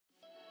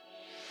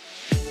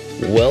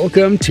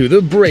Welcome to the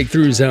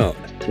Breakthrough Zone,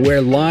 where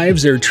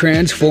lives are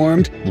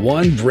transformed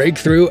one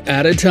breakthrough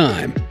at a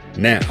time.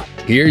 Now,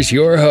 here's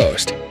your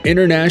host,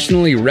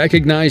 internationally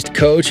recognized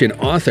coach and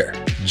author,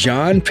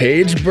 John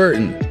Page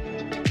Burton.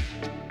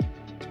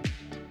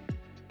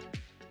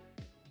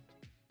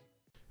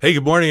 Hey,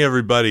 good morning,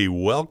 everybody.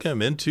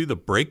 Welcome into the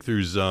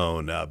Breakthrough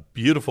Zone.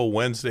 Beautiful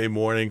Wednesday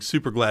morning.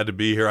 Super glad to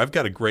be here. I've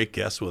got a great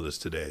guest with us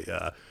today.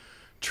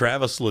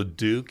 Travis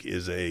LeDuc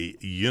is a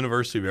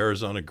University of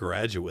Arizona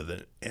graduate with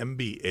an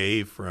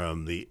MBA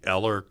from the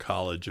Eller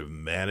College of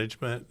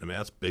Management. I mean,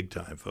 that's big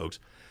time, folks.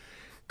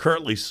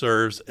 Currently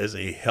serves as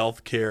a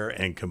healthcare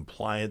and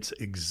compliance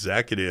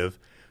executive,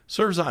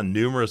 serves on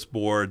numerous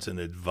boards and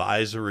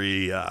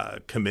advisory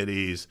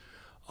committees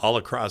all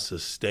across the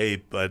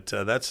state, but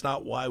that's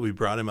not why we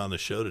brought him on the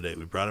show today.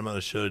 We brought him on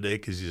the show today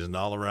because he's an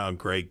all-around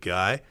great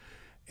guy,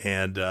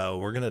 and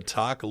we're going to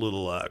talk a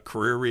little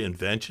career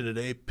reinvention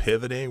today,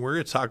 pivoting. We're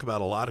going to talk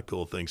about a lot of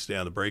cool things today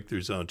on the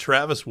Breakthrough Zone.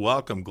 Travis,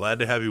 welcome. Glad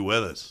to have you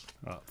with us.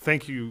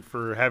 Thank you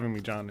for having me,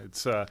 John.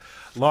 It's a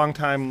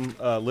long-time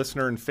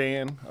listener and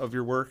fan of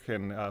your work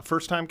and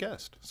first-time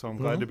guest, so I'm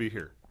glad to be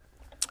here.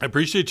 I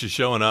appreciate you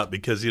showing up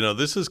because, you know,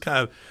 this is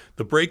kind of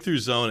the Breakthrough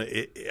Zone.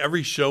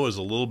 Every show is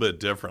a little bit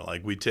different.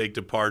 Like we take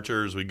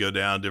departures, we go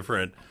down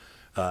different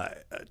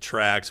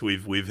tracks.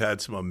 We've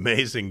had some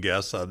amazing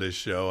guests on this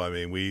show. I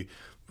mean,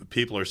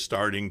 people are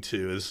starting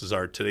to.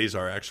 Today's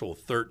our actual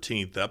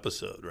 13th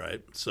episode,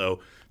 right? So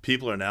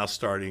people are now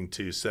starting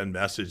to send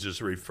messages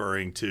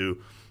referring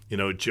to, you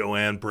know,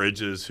 Joanne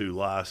Bridges, who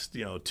lost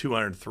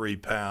 203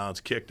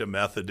 pounds, kicked a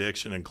meth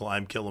addiction, and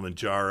climbed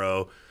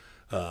Kilimanjaro.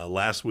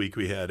 Last week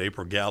we had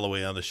April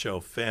Galloway on the show.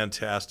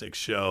 Fantastic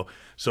show.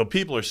 So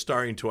people are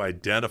starting to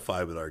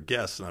identify with our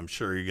guests, and I'm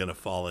sure you're going to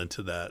fall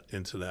into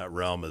that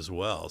realm as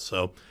well.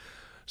 So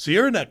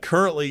you're in that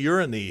currently.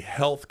 You're in the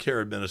healthcare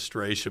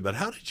administration, but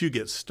how did you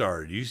get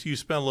started? You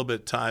spent a little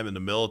bit of time in the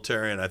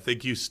military, and I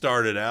think you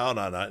started out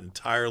on an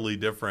entirely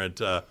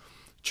different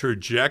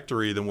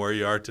trajectory than where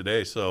you are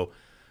today. So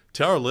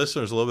tell our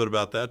listeners a little bit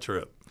about that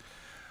trip.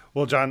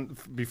 Well, John,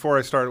 before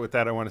I start with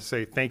that, I want to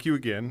say thank you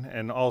again.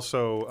 And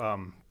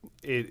also,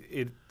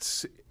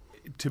 it's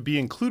to be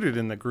included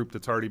in the group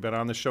that's already been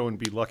on the show and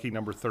be lucky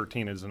number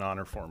 13 is an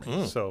honor for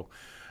me. So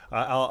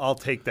I'll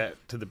take that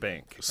to the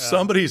bank.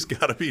 Somebody's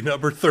got to be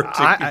number 13.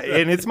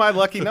 And it's my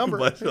lucky number.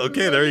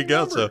 Okay, there you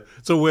go. So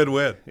it's a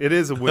win-win. It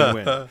is a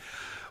win-win.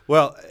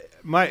 Well,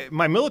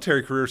 my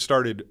military career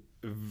started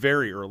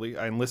very early.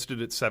 I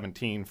enlisted at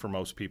 17 for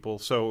most people.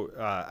 So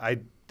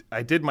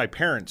I did my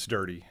parents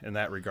dirty in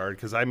that regard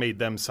because I made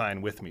them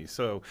sign with me.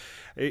 So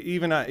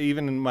even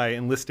in my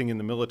enlisting in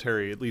the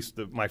military, at least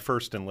my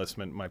first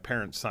enlistment, my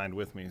parents signed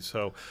with me.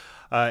 So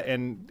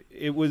and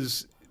it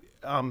was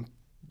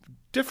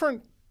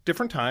different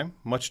time,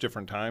 much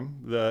different time.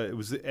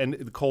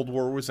 The Cold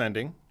War was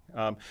ending.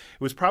 It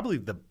was probably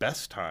the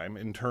best time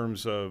in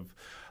terms of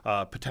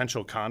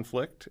potential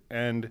conflict,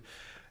 and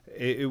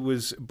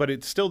but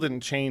it still didn't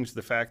change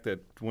the fact that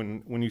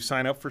when you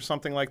sign up for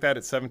something like that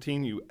at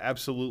 17, you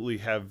absolutely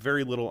have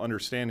very little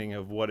understanding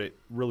of what it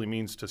really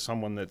means to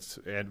someone that's.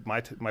 And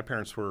my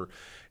parents were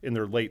in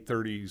their late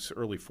 30s,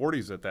 early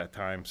 40s at that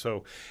time,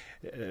 so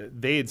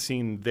they had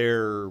seen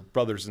their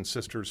brothers and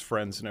sisters,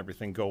 friends, and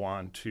everything go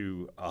on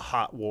to a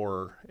hot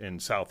war in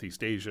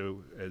Southeast Asia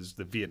as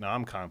the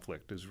Vietnam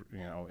conflict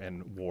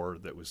and war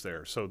that was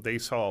there. So they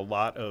saw a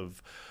lot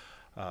of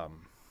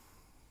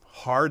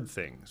hard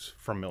things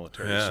from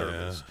military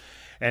service. Yeah.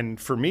 And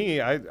for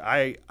me,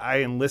 I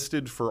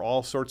enlisted for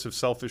all sorts of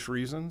selfish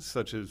reasons,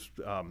 such as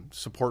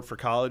support for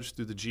college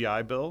through the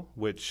GI Bill,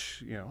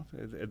 which,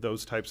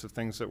 those types of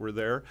things that were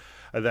there.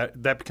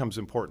 That becomes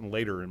important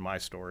later in my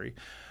story.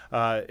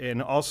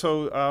 And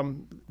also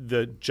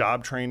the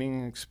job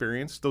training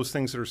experience, those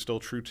things that are still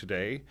true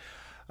today.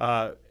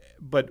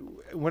 But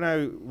when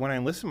I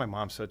enlisted, my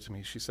mom said to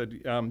me, she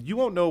said, you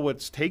won't know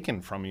what's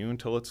taken from you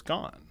until it's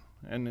gone.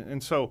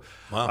 And so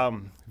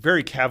wow.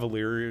 Very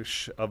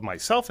cavalierish of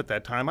myself at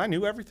that time. I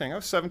knew everything. I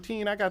was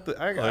 17. I got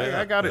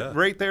it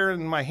right there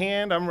in my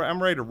hand.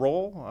 I'm ready to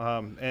roll.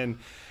 And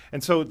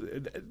so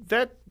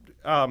that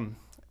and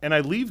I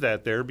leave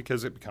that there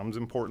because it becomes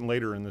important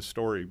later in the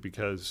story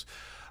because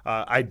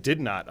I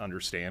did not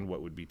understand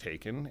what would be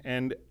taken,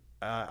 and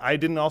I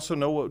didn't also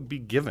know what would be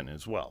given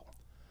as well.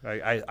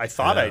 I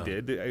thought I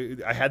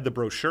did. I had the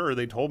brochure.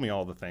 They told me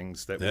all the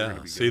things that were going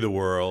to be see good. The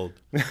world,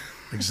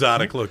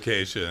 exotic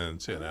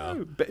locations,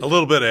 a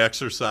little bit of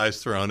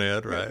exercise thrown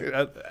in,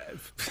 right?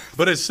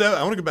 But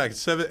I want to go back.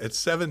 At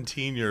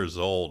 17 years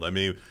old, I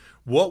mean,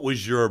 what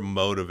was your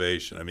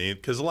motivation? I mean,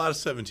 because a lot of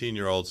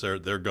 17-year-olds,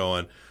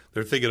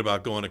 they're thinking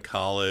about going to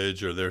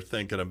college, or they're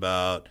thinking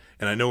about,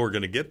 and I know we're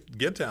going to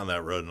get down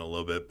that road in a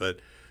little bit,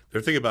 but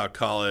they're thinking about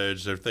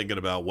college. They're thinking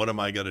about what am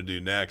I going to do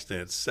next? And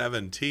at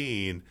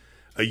 17.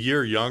 A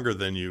year younger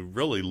than you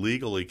really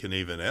legally can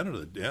even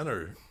enter,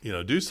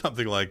 do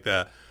something like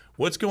that.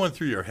 What's going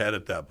through your head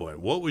at that point?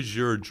 What was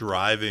your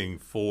driving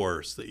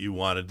force that you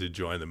wanted to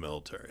join the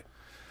military?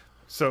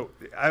 So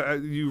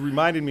you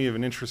reminded me of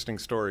an interesting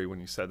story when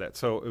you said that.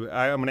 So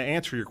I'm going to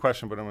answer your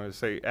question, but I'm going to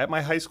say at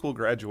my high school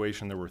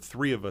graduation, there were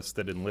 3 of us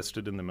that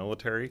enlisted in the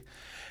military.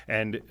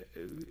 And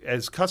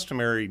as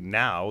customary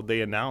now,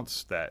 they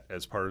announce that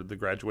as part of the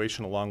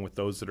graduation along with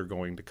those that are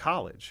going to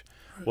college.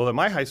 Well, at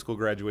my high school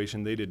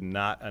graduation, they did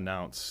not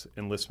announce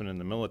enlistment in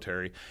the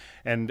military.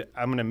 And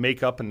I'm going to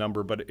make up a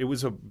number, but it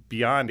was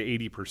beyond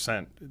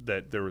 80%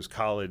 that there was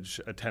college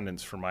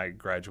attendance for my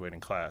graduating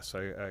class.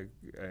 I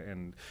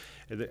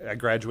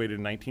graduated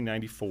in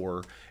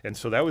 1994, and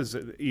so that was,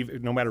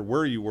 no matter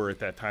where you were at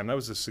that time, that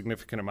was a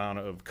significant amount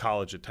of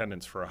college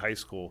attendance for a high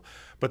school,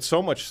 but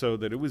so much so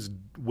that it was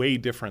way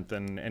different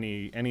than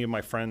any of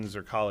my friends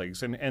or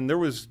colleagues. And there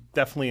was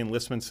definitely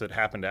enlistments that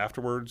happened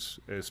afterwards,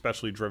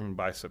 especially driven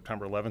by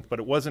September 11th, but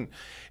it wasn't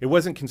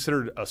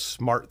considered a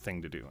smart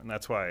thing to do, and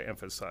that's why I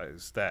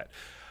emphasize that.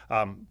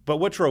 But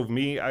what drove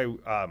me,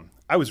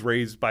 I was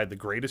raised by the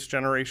greatest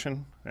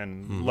generation,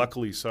 and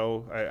luckily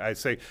so. I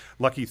say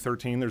lucky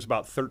 13. There's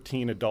about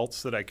 13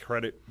 adults that I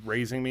credit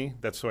raising me.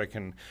 That's so I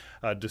can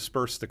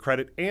disperse the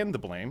credit and the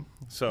blame.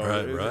 So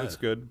it's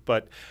good.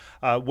 But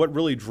what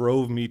really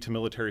drove me to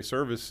military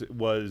service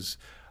was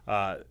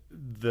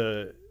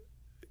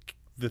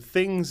the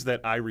things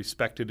that I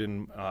respected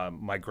in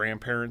my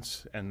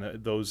grandparents and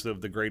those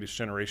of the greatest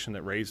generation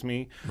that raised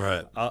me.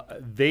 Right.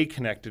 They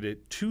connected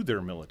it to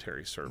their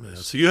military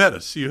service. Yeah.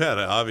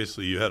 So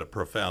obviously you had a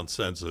profound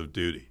sense of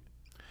duty.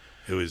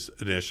 It was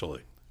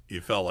initially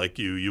you felt like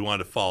you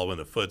wanted to follow in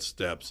the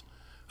footsteps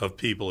of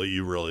people that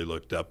you really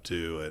looked up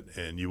to,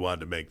 and you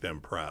wanted to make them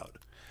proud.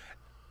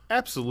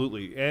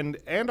 Absolutely,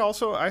 and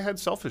also I had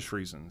selfish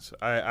reasons.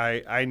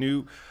 I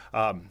knew.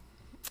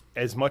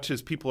 As much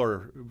as people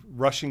are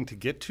rushing to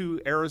get to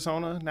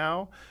Arizona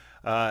now,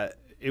 I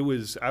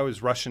was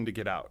rushing to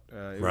get out.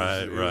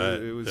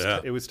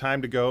 It was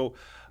time to go.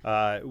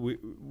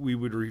 We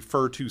would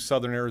refer to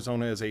Southern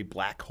Arizona as a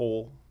black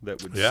hole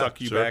that would suck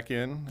you back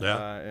in.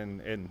 Yeah.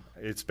 And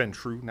it's been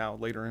true now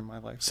later in my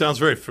life. Sounds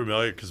very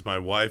familiar because my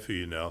wife, who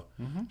you know,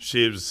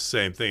 she was the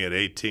same thing at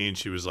 18.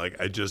 She was like,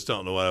 I just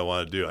don't know what I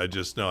want to do. I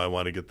just know I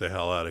want to get the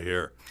hell out of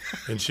here.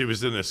 And she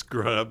was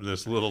growing up in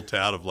this little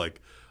town of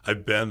like,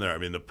 I've been there. I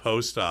mean, the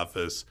post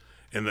office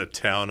and the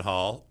town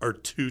hall are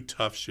 2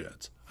 tough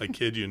shits. I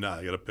kid you not.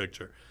 I got a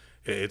picture.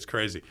 It's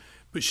crazy.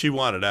 But she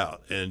wanted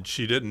out, and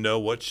she didn't know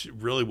what she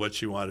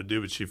wanted to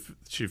do, but she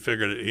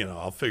figured it,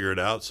 I'll figure it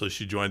out. So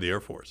she joined the Air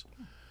Force.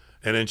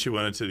 And then she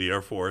went into the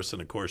Air Force,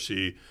 and of course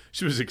she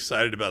was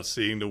excited about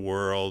seeing the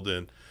world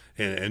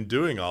and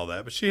doing all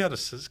that. But she had a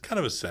sense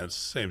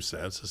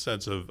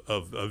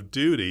of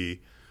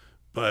duty.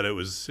 But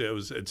it's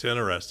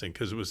interesting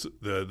because it was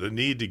the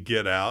need to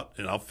get out,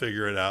 and I'll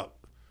figure it out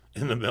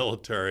in the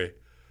military.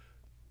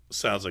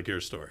 Sounds like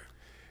your story.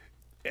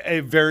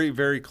 Very,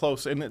 very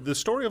close, and the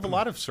story of a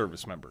lot of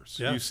service members.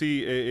 Yeah. You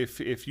see,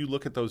 if you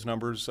look at those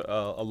numbers,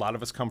 a lot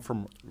of us come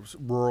from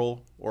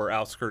rural or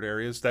outskirt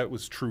areas. That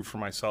was true for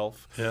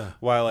myself. Yeah.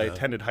 While I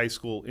attended high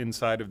school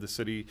inside of the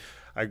city,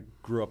 I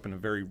grew up in a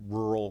very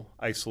rural,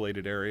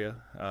 isolated area.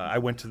 I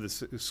went to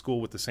this school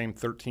with the same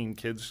 13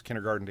 kids,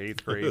 kindergarten to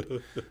 8th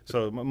grade.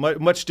 So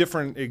much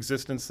different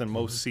existence than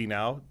most see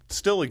now.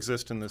 Still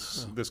exist in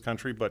this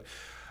country, but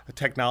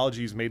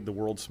technology's made the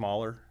world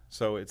smaller.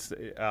 So it's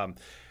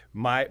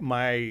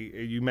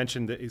you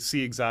mentioned the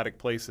see exotic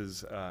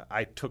places.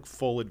 I took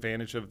full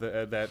advantage of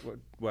that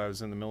when I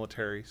was in the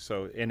military.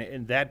 So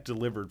and that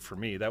delivered for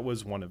me. That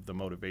was one of the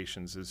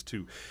motivations, is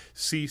to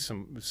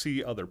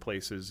see other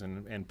places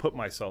and put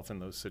myself in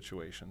those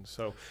situations.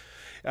 So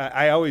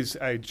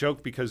I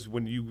joke because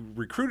when you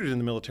recruited in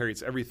the military,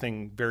 it's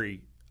everything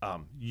very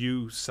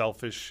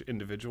selfish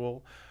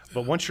individual.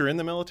 But once you're in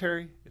the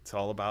military, it's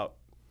all about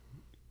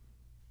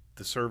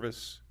the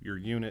service, your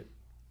unit.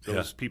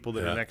 Those people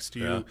that are next to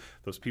you,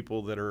 those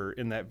people that are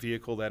in that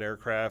vehicle, that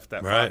aircraft,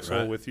 that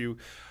foxhole with you,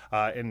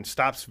 and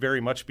stops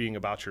very much being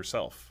about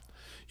yourself.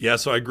 Yeah,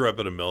 so I grew up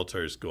at a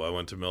military school. I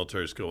went to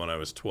military school when I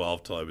was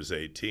 12 till I was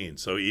 18.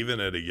 So even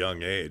at a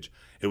young age,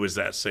 it was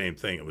that same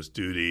thing. It was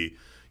duty.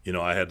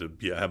 I had to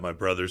have my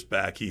brother's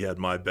back. He had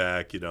my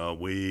back.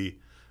 We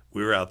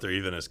were out there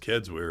even as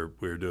kids. We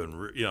were doing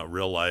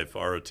real life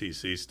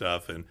ROTC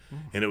stuff, and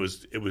it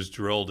was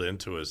drilled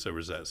into us. There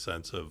was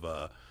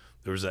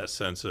that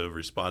sense of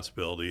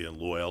responsibility and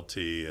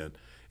loyalty, and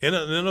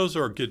those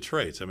are good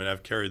traits. I mean,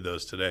 I've carried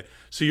those today.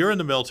 So you're in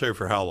the military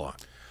for how long?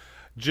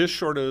 Just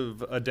short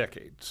of a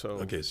decade.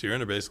 So you're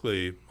in it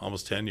basically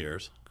almost 10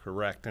 years.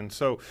 Correct. And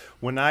so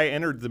when I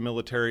entered the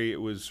military,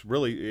 it was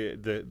really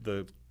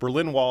the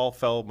Berlin Wall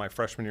fell my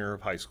freshman year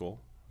of high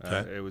school.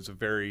 Okay. It was a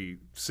very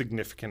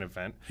significant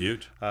event.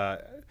 Huge.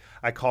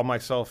 I call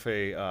myself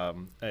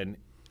a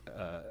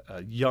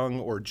young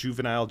or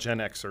juvenile Gen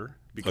Xer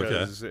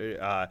because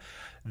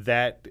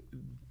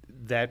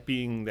that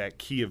being that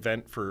key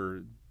event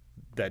for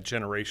that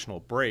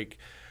generational break.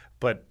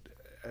 But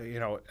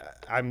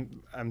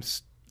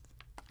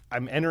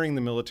I'm entering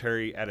the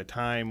military at a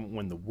time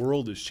when the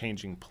world is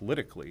changing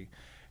politically,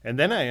 and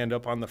then I end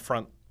up on the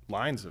front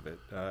lines of it.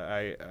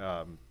 I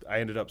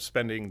ended up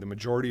spending the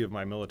majority of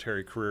my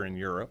military career in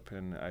Europe,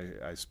 and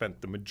I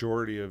spent the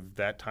majority of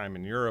that time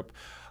in Europe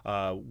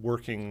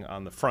working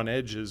on the front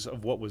edges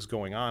of what was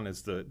going on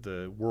as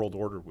the world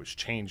order was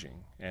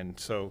changing. And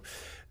so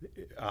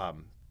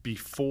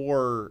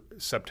before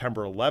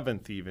September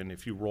 11th, even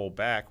if you roll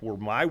back, where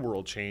my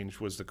world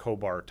changed was the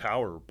Khobar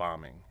Tower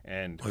bombing.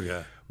 And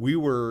we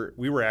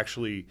were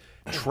actually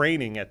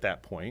training at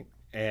that point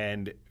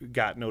and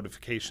got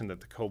notification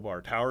that the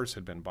Khobar Towers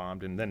had been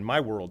bombed, and then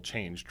my world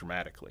changed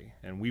dramatically.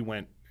 And we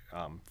went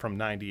from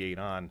 98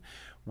 on,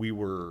 we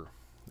were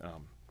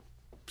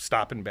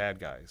stopping bad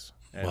guys.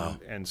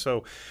 And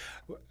so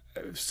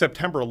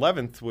September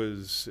 11th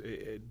was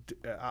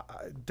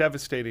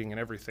devastating and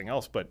everything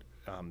else, but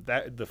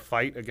that the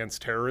fight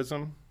against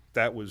terrorism,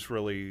 that was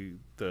really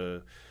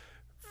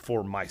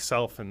for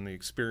myself and the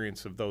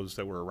experience of those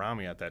that were around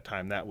me at that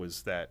time, that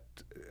was that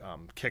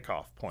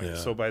kickoff point. Yeah.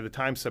 So by the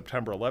time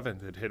September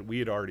 11th had hit, we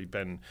had already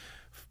been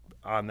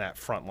on that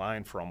front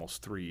line for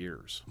almost 3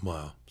 years.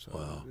 Wow. So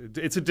wow.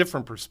 It's a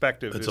different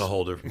perspective. It's a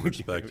whole different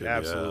perspective.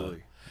 Absolutely.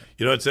 Yeah.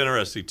 You know, it's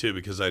interesting, too,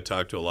 because I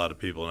talk to a lot of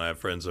people, and I have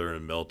friends that are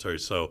in the military.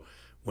 So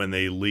when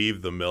they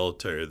leave the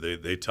military,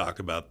 they talk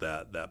about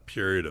that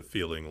period of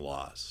feeling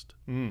lost.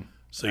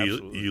 So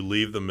you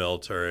leave the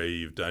military,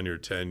 you've done your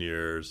 10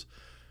 years,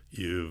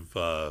 you've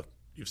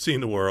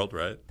seen the world,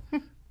 right?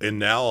 And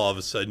now all of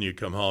a sudden you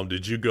come home.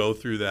 Did you go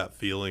through that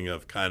feeling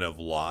of kind of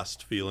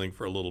lost feeling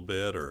for a little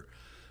bit, or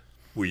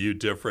were you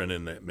different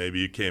in that maybe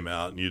you came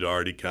out and you'd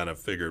already kind of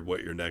figured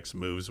what your next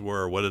moves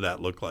were? What did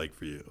that look like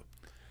for you?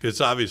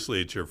 Because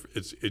obviously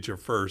it's your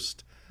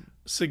first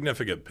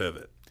significant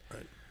pivot,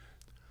 right?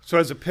 So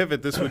as a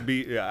pivot, this would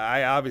be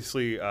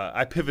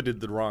I pivoted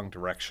the wrong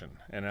direction,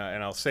 and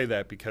I'll say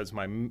that because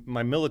my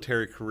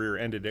military career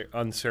ended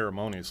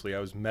unceremoniously. I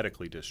was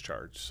medically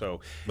discharged.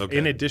 So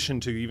in addition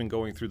to even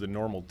going through the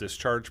normal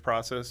discharge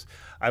process,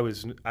 I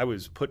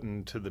was put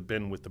into the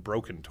bin with the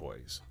broken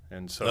toys.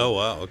 And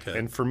so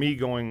And for me,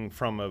 going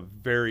from a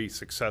very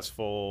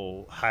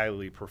successful,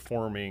 highly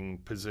performing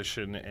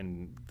position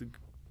and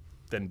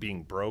then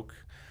being broke,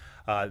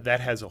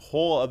 that has a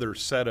whole other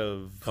set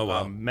of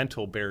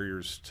mental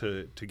barriers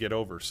to get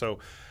over. So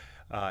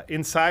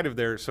inside of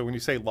there, so when you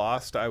say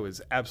lost, I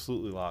was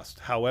absolutely lost.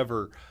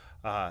 However,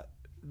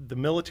 the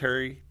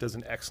military does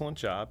an excellent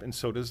job, and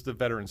so does the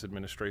Veterans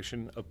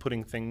Administration, of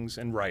putting things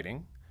in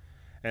writing.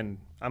 And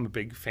I'm a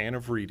big fan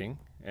of reading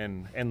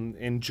and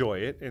enjoy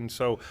it. And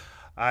so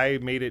I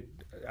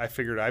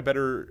figured I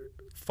better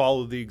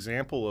follow the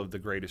example of the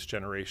greatest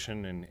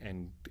generation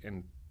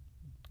and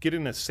get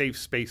in a safe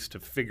space to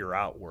figure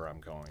out where I'm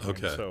going.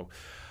 Okay. And so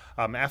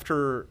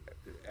after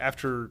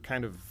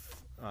kind of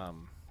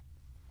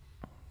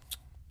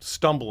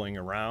stumbling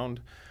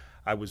around,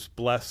 I was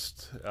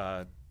blessed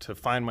to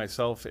find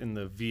myself in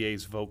the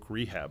VA's VOC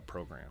rehab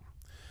program.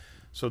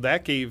 So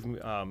that gave,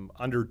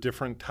 under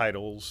different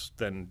titles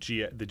than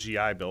the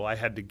GI Bill, I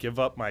had to give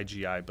up my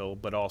GI Bill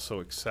but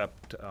also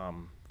accept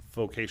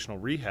vocational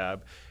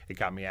rehab. It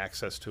got me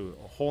access to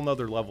a whole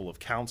nother level of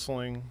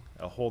counseling,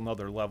 a whole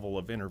nother level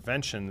of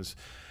interventions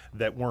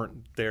that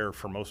weren't there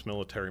for most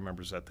military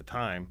members at the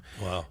time.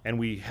 Wow. And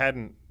we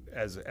hadn't,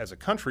 as a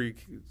country,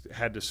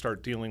 had to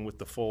start dealing with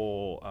the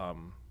full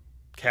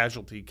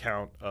casualty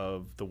count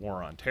of the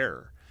war on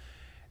terror.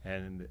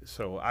 And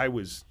so I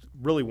was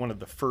really one of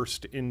the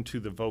first into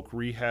the VOC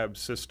rehab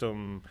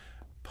system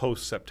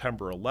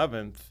post-September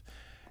 11th,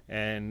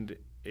 and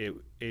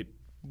it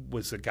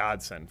was a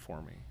godsend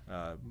for me.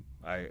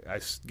 I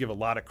give a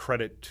lot of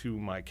credit to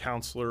my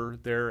counselor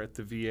there at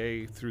the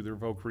VA through their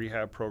VOC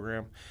rehab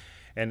program.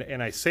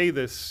 And I say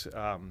this,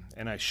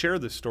 and I share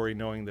this story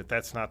knowing that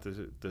that's not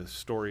the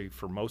story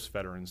for most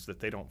veterans, that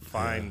they don't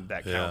find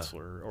that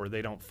counselor or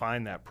they don't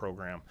find that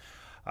program.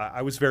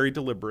 I was very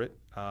deliberate.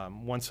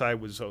 Once I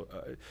was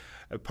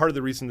part of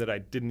the reason that I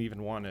didn't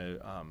even want to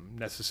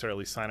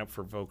necessarily sign up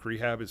for VOC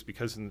rehab is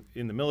because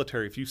in the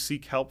military, if you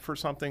seek help for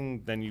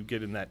something, then you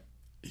get in that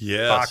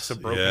box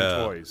of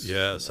broken toys.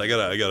 Yes, I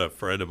got a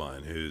friend of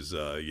mine who's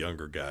a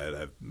younger guy that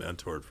I've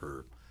mentored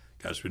for,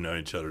 gosh, we've known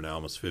each other now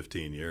almost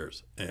 15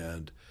 years,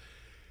 and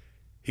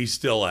he's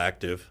still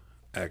active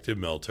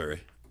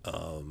military,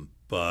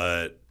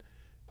 but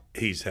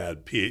he's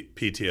had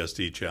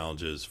PTSD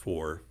challenges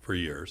for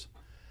years.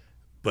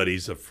 But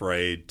he's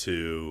afraid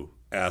to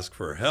ask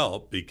for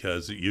help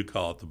because you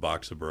call it the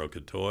box of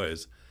broken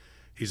toys.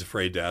 He's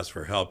afraid to ask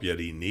for help, yet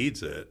he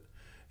needs it.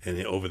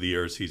 And over the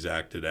years, he's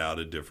acted out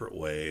in different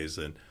ways.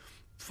 And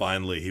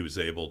finally, he was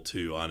able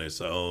to, on his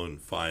own,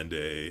 find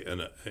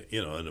an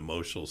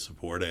emotional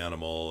support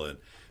animal, and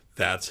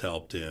that's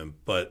helped him.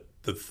 But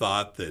the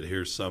thought that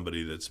here's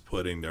somebody that's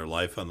putting their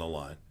life on the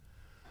line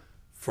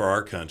for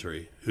our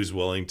country, who's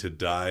willing to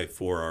die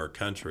for our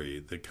country,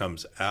 that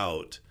comes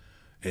out,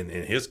 and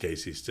in his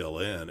case, he's still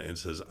in, and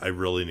says, I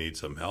really need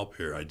some help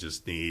here. I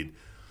just need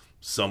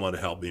someone to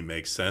help me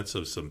make sense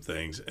of some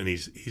things. And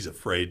he's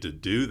afraid to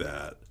do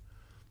that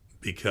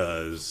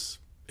because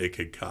it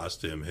could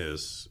cost him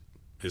his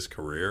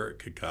career. It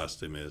could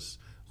cost him his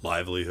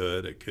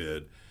livelihood. It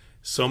could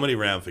so many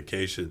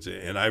ramifications.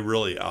 And I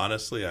really,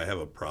 honestly, I have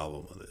a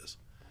problem with this.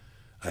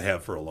 I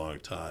have for a long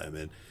time.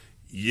 And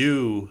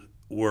you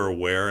were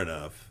aware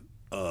enough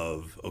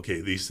of,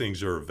 okay, these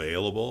things are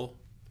available.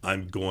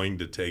 I'm going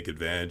to take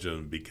advantage of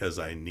them because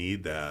I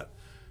need that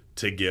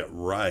to get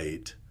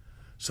right.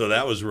 So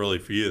that was really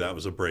for you, that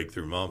was a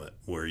breakthrough moment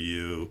where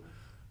you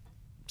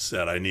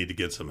said, I need to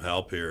get some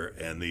help here.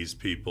 And these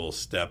people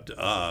stepped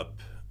up.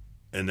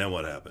 And then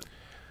what happened?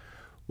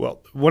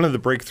 Well, one of the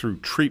breakthrough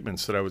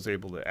treatments that I was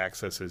able to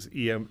access is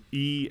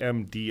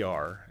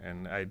EMDR,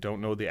 and I don't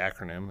know the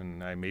acronym,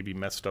 and I maybe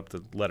messed up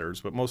the letters,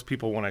 but most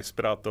people, when I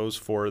spit out those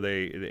four,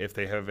 if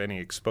they have any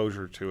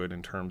exposure to it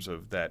in terms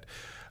of that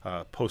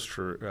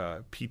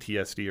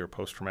PTSD or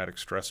post-traumatic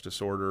stress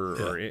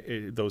disorder or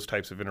those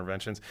types of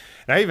interventions.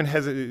 And I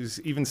even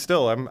even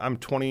still, I'm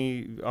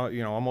 20,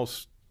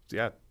 almost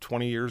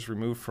 20 years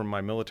removed from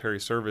my military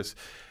service,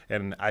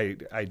 and I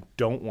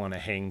don't want to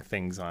hang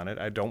things on it.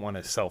 I don't want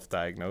to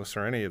self-diagnose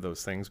or any of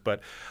those things, but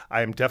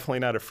I am definitely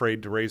not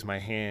afraid to raise my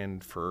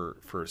hand for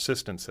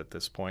assistance at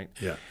this point.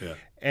 Yeah.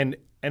 And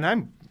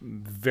I'm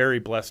very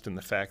blessed in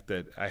the fact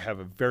that I have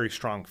a very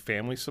strong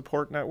family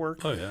support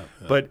network. Oh, yeah.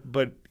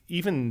 But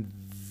even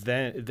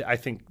then, I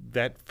think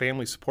that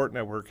family support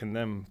network and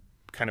them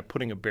kind of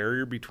putting a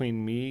barrier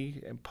between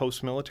me and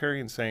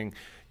post-military and saying,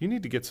 you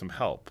need to get some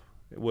help,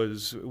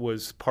 was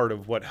part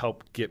of what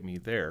helped get me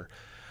there.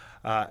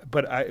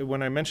 But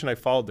when I mentioned I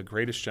followed the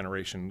greatest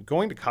generation,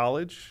 going to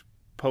college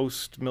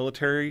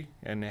post-military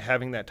and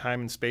having that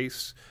time and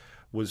space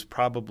was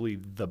probably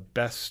the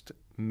best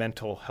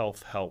mental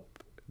health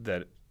help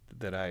that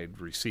I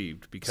had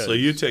received. Because so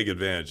you take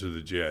advantage of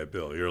the GI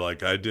Bill. You're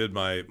like, I did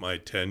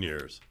my 10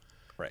 years.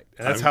 Right.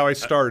 And that's how I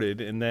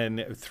started. And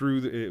then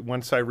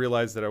once I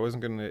realized that I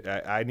wasn't going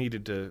to, I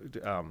needed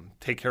to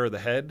take care of the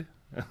head.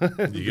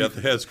 You got the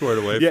head squared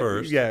away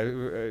first.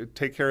 Yeah,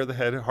 take care of the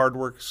head. Hard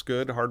work's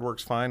good. Hard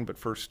work's fine, but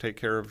first take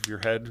care of your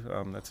head.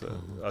 That's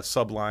a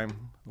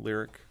Sublime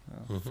lyric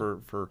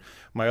for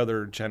my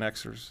other Gen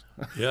Xers.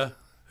 Yeah.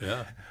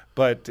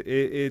 But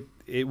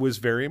it was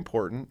very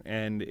important,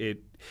 and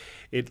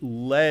it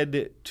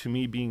led to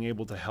me being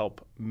able to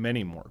help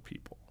many more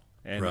people.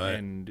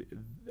 And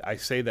I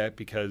say that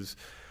because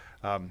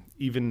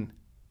even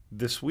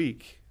this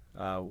week,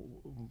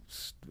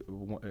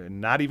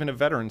 not even a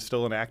veteran,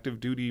 still an active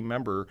duty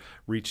member,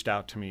 reached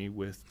out to me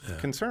with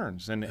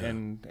concerns,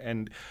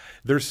 and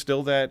there's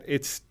still that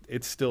it's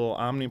still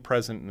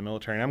omnipresent in the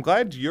military. And I'm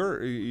glad you're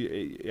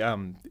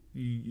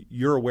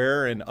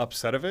aware and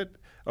upset of it,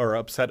 or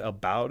upset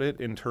about it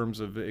in terms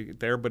of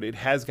there, but it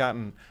has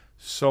gotten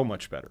so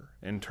much better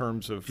in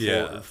terms of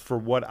for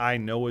what I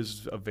know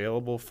is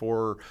available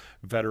for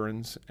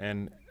veterans.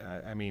 And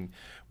I mean,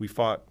 we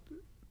fought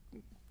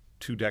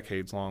 2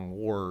 decades-long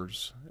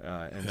wars,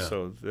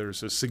 so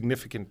there's a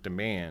significant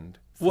demand.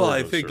 Well,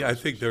 I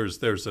think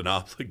there's an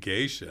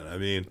obligation. I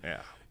mean,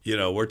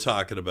 we're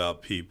talking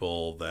about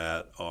people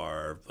that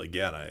are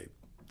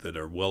that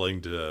are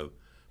willing to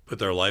put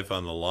their life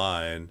on the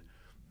line.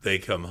 They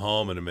come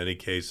home, and in many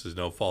cases,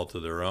 no fault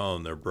of their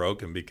own, they're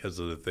broken because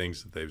of the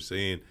things that they've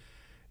seen,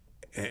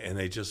 and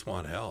they just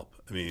want help.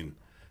 I mean,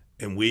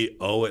 and we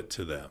owe it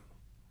to them.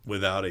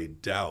 Without a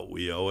doubt,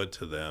 we owe it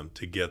to them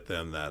to get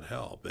them that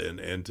help,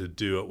 and to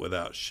do it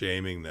without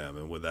shaming them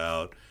and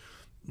without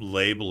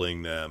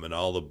labeling them and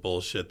all the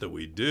bullshit that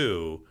we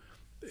do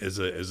as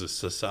a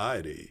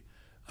society.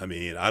 I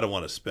mean, I don't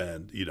want to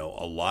spend, a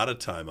lot of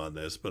time on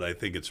this, but I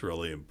think it's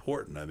really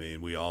important. I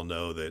mean, we all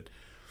know that,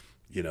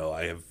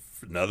 I have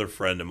another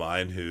friend of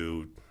mine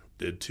who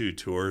did 3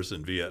 tours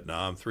in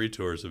Vietnam,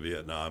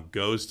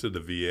 goes to the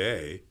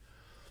VA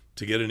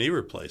to get a knee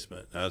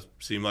replacement. That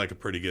seemed like a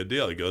pretty good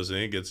deal. He goes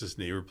in, gets his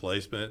knee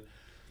replacement.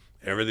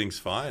 Everything's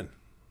fine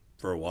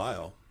for a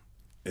while.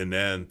 And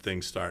then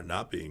things start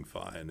not being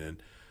fine.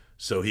 And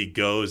so he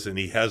goes, and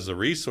he has the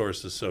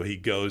resources, so he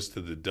goes to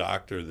the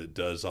doctor that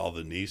does all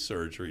the knee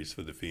surgeries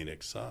for the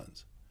Phoenix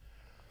Suns.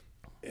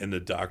 And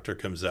the doctor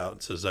comes out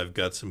and says, I've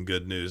got some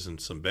good news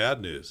and some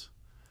bad news.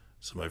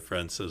 So my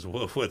friend says,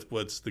 well,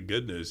 what's the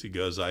good news? He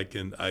goes, I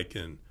can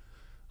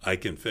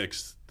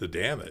fix the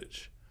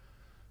damage.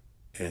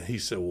 And he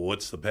said, well,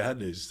 what's the bad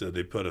news? He said,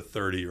 they put a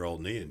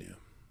 30-year-old knee in you.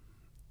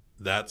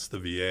 That's the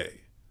VA.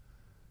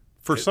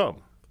 For some.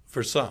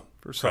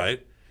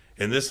 Right?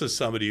 And this is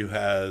somebody who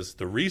has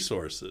the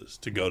resources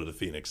to go to the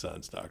Phoenix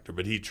Suns doctor,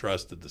 but he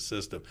trusted the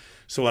system.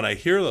 So when I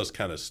hear those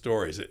kind of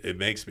stories, it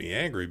makes me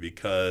angry,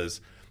 because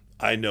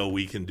I know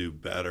we can do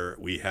better.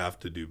 We have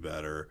to do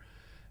better.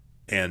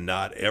 And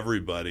not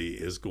everybody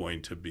is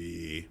going to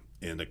be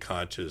in the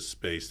conscious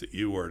space that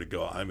you were to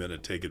go, I'm going to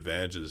take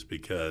advantage of this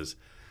because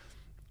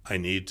I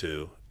need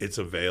to. It's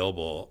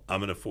available.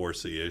 I'm going to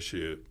force the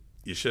issue.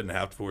 You shouldn't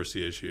have to force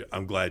the issue.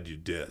 I'm glad you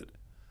did.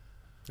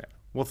 Yeah.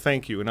 Well,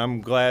 thank you. And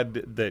I'm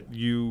glad that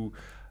you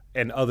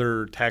and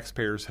other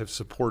taxpayers have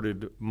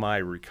supported my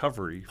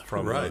recovery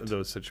from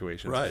those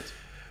situations. Right.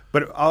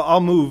 But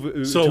I'll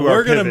move. So to we're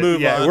our going to pivot.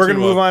 move Yeah, on. we're going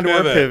to move on to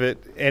our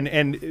pivot. pivot,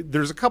 and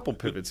there's a couple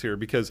pivots here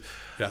because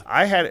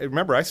Yeah.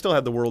 remember I still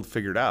had the world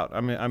figured out.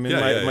 I'm in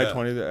my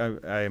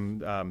 20s.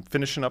 I'm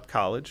finishing up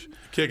college.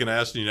 Kicking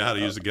ass, and you know how to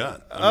use a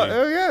gun. Yeah,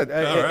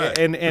 all right.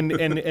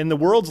 and the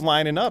world's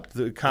lining up.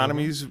 The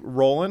economy's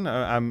rolling.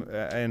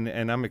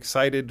 I'm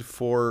excited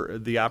for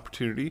the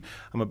opportunity.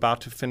 I'm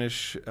about to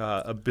finish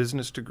a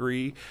business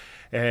degree,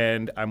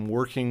 and I'm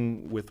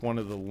working with one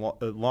of the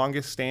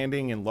longest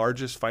standing and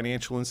largest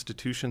financial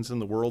institutions in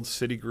the world,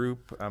 Citigroup.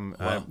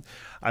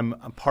 I'm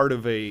part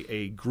of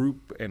a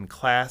group and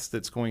class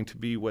that's going to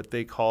be what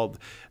they called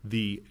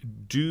the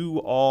Do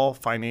All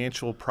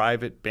Financial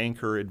Private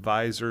Banker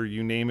Advisor.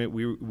 You name it.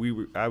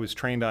 I was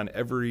trained on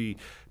every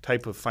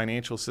type of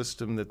financial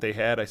system that they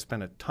had. I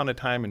spent a ton of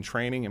time in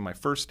training. And my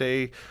first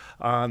day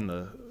on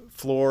the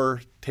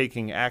floor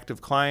taking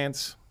active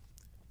clients,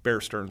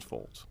 Bear Stearns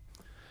Folds.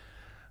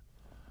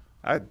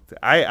 I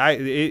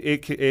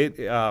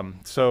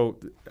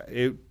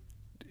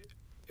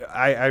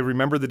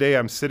remember the day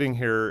I'm sitting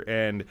here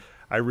and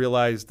I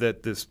realized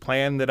that this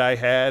plan that I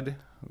had,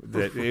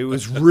 that it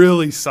was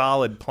really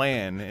solid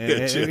plan.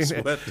 It just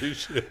went to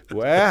shit.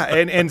 Well,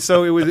 and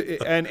so it was,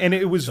 and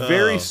it was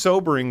very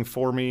sobering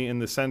for me in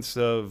the sense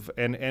of,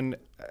 and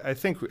I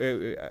think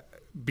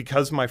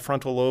because my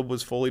frontal lobe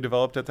was fully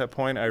developed at that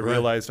point, I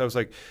realized I was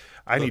like,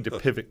 I need to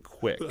pivot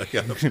quick. I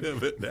got to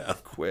pivot now.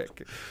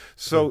 Quick.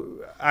 So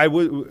I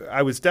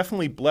was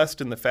definitely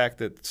blessed in the fact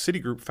that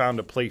Citigroup found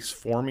a place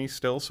for me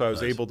still, so I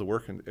was able to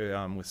work with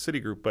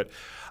Citigroup. But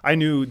I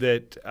knew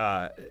that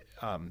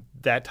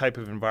that type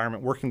of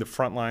environment, working the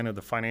front line of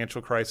the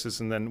financial crisis,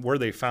 and then where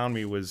they found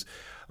me was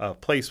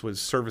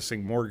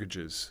servicing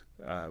mortgages,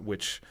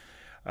 which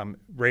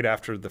right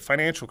after the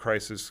financial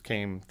crisis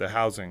came the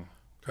housing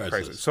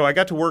crisis. So I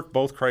got to work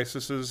both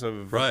crises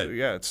of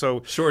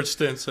So short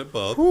stints at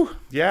both.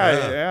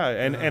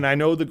 And I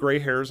know the gray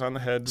hairs on the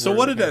head. So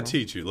what did that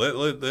teach you?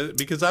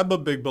 Because I'm a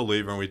big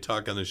believer, and we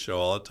talk on the show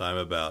all the time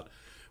about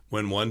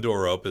when one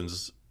door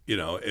opens,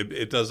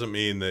 it doesn't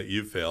mean that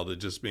you failed.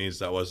 It just means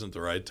that wasn't the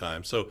right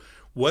time. So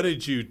what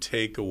did you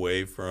take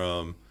away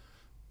from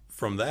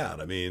that?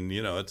 I mean,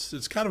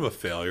 it's kind of a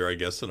failure, I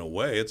guess, in a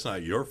way. It's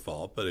not your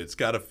fault, but it's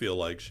got to feel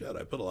like, shit,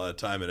 I put a lot of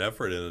time and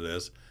effort into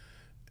this.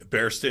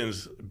 Bear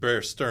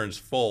Stearns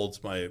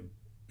Folds, my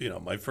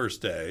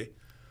first day.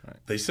 Right.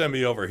 They send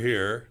me over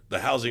here.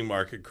 The housing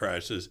market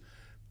crashes.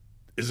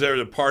 Is there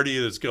a party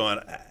that's going,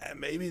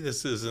 maybe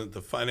this isn't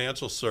the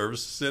financial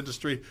services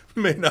industry,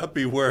 may not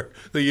be where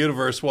the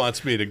universe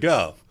wants me to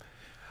go?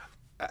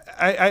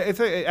 I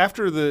think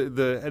after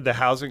the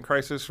housing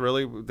crisis,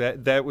 really,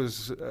 that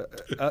was,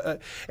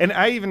 and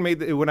I even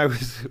made when I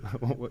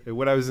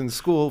was in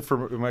school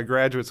for my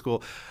graduate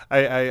school,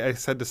 I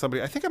said to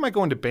somebody, I think I might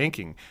go into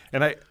banking,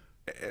 and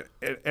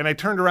I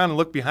turned around and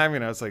looked behind me,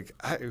 and I was like,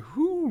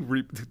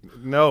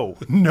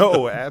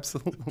 no,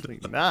 absolutely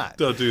not.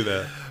 Don't do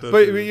that.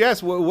 But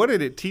yes, what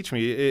did it teach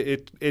me?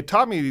 It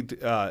taught me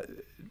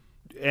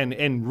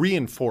and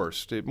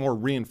reinforced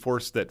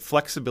that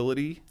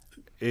flexibility.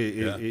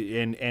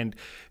 And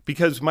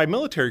because my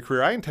military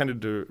career, I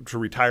intended to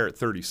retire at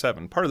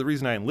 37. Part of the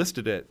reason I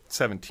enlisted at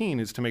 17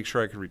 is to make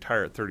sure I could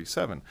retire at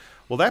 37.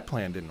 Well, that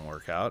plan didn't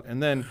work out.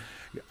 And then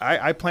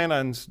I planned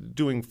on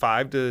doing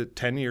 5 to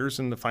 10 years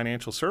in the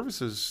financial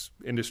services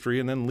industry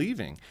and then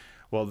leaving.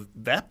 Well,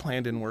 that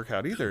plan didn't work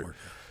out either.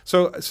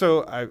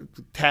 So I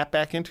tapped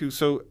back into.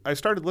 So I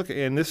started looking,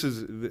 and this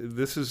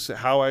is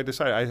how I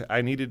decided.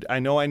 I needed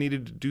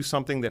to do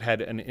something that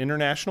had an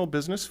international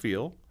business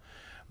feel,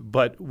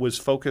 but was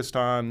focused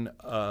on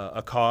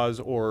a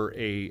cause or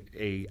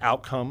a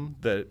outcome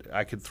that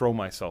I could throw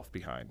myself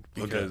behind.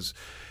 Because,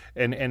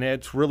 and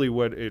it's really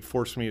what it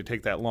forced me to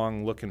take that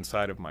long look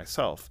inside of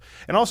myself,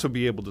 and also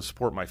be able to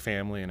support my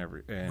family and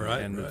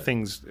the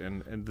things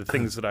and the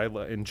things that I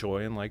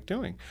enjoy and like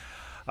doing.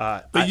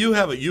 But you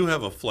have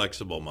a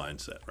flexible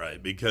mindset,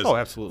 right? Because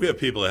absolutely. We have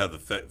people that have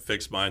the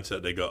fixed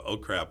mindset. They go, oh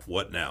crap,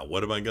 what now?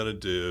 What am I going to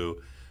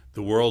do?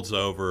 The world's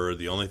over.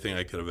 The only thing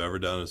I could have ever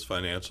done is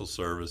financial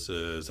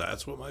services.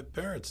 That's what my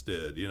parents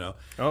did,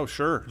 Oh,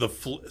 sure.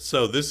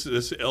 So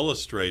this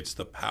illustrates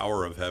the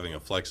power of having a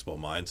flexible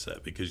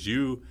mindset, because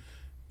you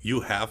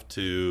have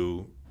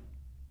to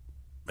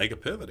make a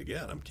pivot.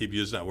 Again, I'm keep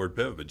using that word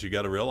pivot, but you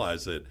got to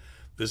realize that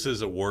this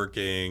isn't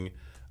working.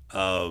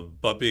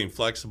 But being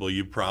flexible,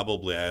 you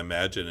probably, I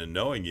imagine, in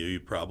knowing you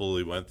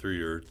probably went through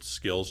your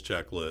skills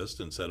checklist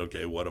and said,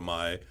 okay, what are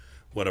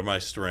my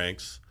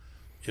strengths?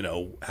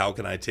 How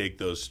can I take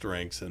those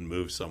strengths and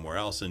move somewhere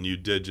else? And you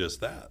did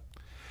just that.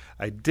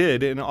 I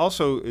did. And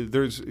also,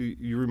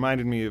 you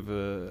reminded me of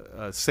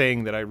a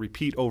saying that I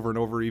repeat over and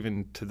over,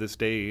 even to this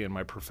day in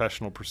my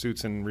professional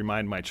pursuits, and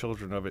remind my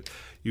children of it.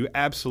 You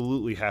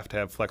absolutely have to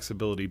have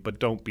flexibility, but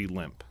don't be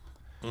limp.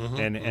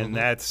 and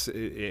that's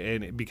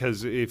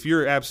because if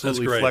you're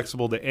absolutely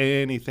flexible to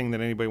anything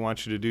that anybody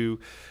wants you to do,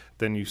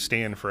 then you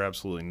stand for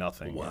absolutely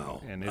nothing.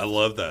 Wow, and I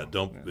love that.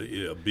 Don't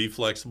be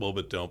flexible,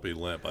 but don't be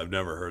limp. I've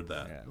never heard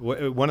that.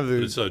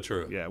 It's so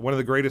true. Yeah, one of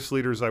the greatest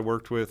leaders I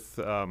worked with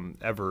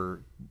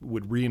ever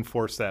would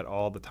reinforce that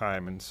all the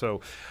time, and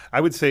so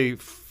I would say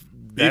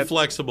be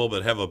flexible,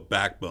 but have a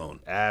backbone.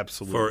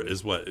 Absolutely,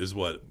 is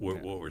what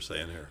we're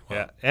saying here. Wow.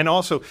 Yeah, and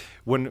also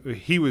when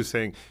he was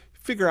saying,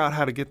 figure out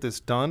how to get this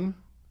done,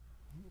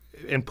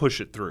 and push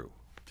it through.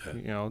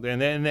 Okay.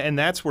 And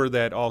that's where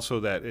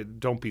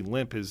don't be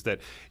limp is that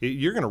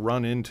you're going to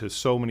run into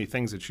so many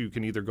things that you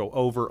can either go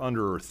over,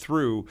 under, or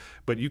through,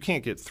 but you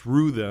can't get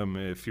through them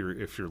if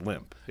you're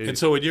limp. And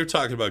so when you're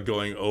talking about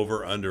going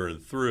over, under,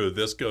 and through,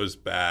 this goes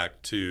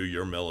back to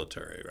your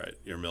military, right?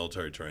 Your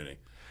military training,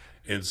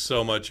 and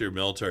so much of your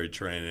military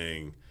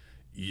training,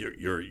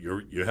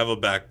 you have a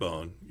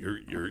backbone.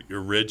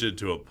 You're rigid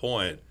to a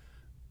point,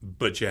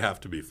 but you have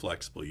to be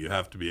flexible. You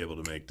have to be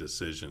able to make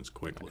decisions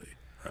quickly,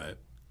 right?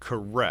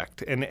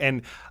 Correct.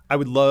 And I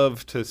would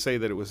love to say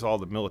that it was all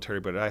the military,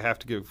 but I have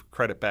to give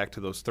credit back to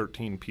those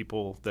 13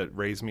 people that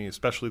raised me,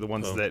 especially the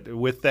ones that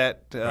with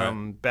that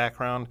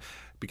background,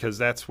 because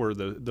that's where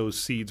those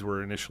seeds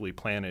were initially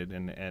planted.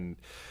 And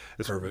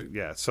perfect.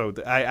 Yeah. So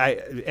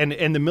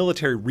and the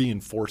military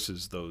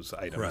reinforces those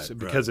items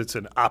because it's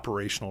an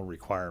operational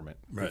requirement.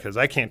 Right. Because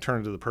I can't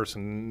turn to the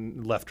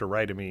person left or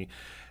right of me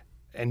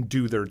and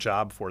do their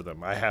job for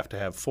them. I have to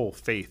have full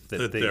faith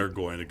that they're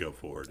going to go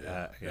forward.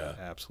 Yeah,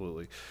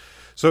 absolutely.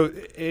 So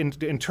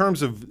in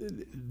terms of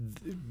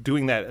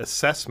doing that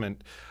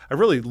assessment, I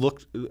really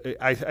looked.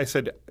 I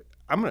said,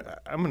 I'm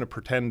gonna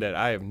pretend that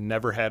I have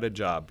never had a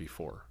job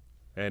before,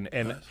 and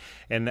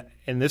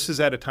this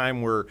is at a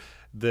time where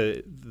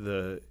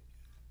the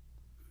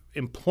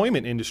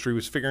employment industry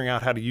was figuring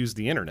out how to use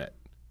the internet.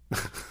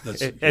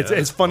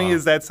 As funny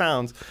as that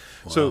sounds.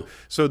 Wow.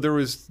 So there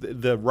was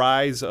the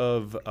rise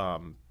of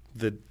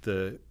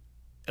the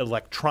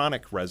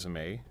electronic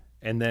resume,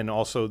 and then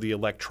also the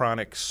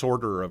electronic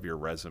sorter of your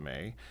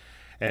resume,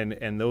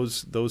 and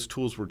those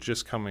tools were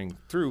just coming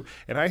through.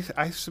 And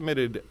I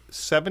submitted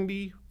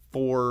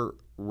 74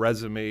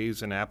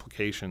 resumes and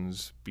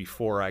applications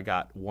before I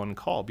got one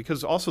call,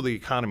 because also the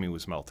economy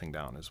was melting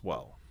down as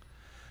well.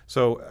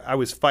 So I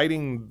was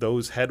fighting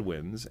those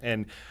headwinds,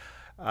 and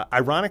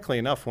ironically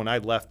enough, when I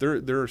left,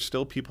 there are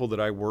still people that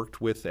I worked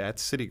with at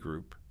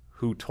Citigroup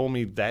who told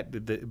me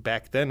that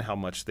back then how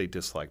much they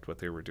disliked what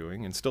they were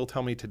doing, and still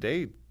tell me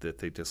today that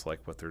they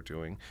dislike what they're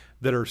doing,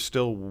 that are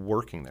still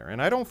working there.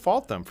 And I don't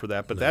fault them for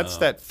that, but that's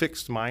that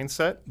fixed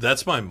mindset.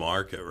 That's my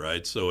market,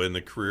 right? So in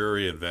the career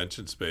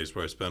reinvention space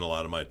where I spend a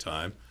lot of my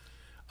time,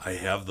 I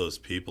have those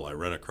people. I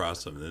run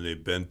across them, and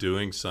they've been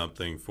doing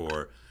something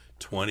for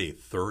 20,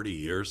 30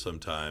 years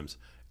sometimes,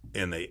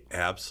 and they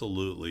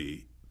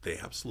absolutely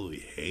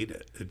hate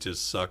it. It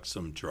just sucks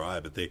them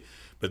dry,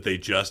 but they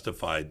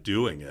justify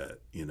doing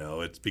it.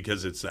 It's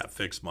because it's that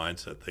fixed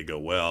mindset. They go,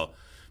 well,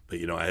 but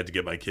I had to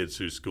get my kids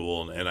through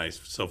school, and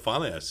so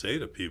finally I say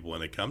to people when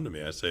they come to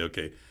me, I say,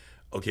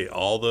 okay,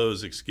 all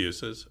those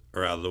excuses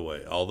are out of the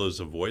way. All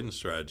those avoidance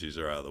strategies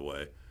are out of the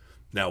way.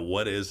 Now,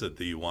 what is it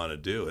that you want to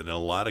do? And in a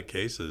lot of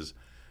cases,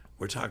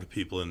 we're talking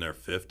people in their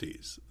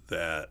 50s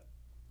that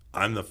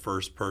I'm the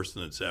first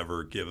person that's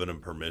ever given them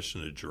permission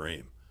to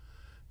dream.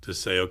 To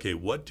say, okay,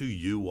 what do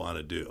you want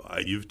to do?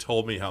 You've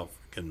told me how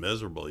freaking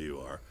miserable you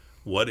are.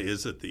 What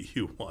is it that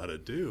you want to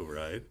do,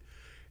 right?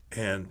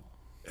 And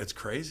it's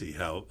crazy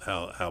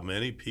how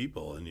many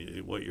people,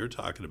 and what you're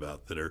talking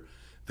about, that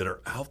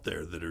are out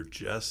there that are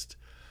just,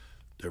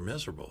 they're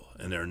miserable,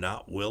 and they're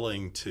not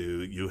willing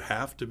to. You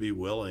have to be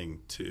willing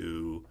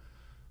to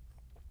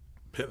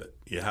pivot.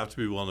 You have to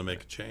be willing to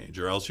make a change,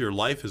 or else your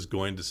life is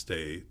going to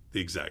stay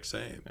the exact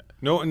same.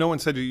 No one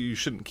said you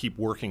shouldn't keep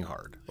working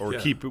hard or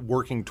keep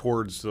working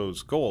towards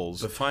those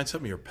goals. But find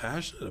something you're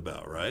passionate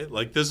about, right?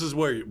 Like, this is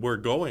where we're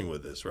going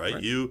with this,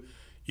 right? You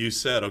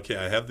said, okay,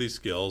 I have these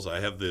skills.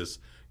 I have this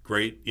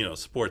great,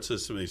 support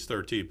system, these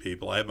 13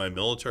 people. I have my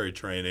military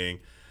training.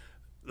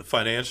 The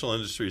financial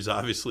industry is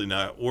obviously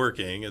not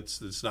working.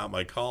 It's not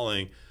my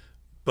calling.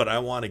 But I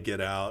want to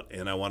get out,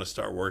 and I want to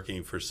start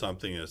working for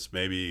something that's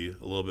maybe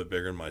a little bit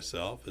bigger than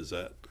myself. Is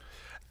that?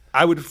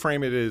 I would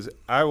frame it as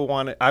I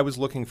was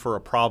looking for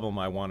a problem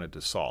I wanted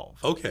to solve.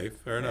 Okay,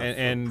 fair enough.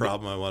 And a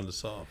problem I wanted to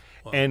solve.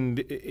 Wow. And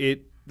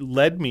it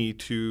led me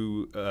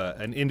to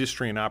an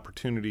industry and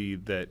opportunity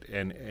that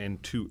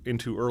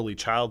into early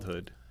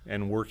childhood,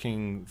 and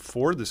working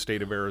for the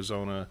state of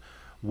Arizona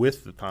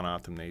with the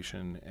Thanatham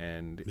Nation,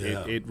 and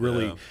it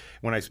really,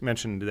 when I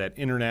mentioned that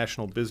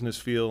international business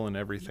feel and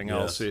everything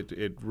else,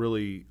 it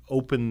really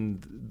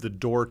opened the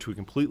door to a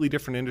completely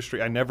different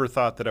industry. I never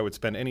thought that I would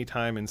spend any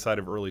time inside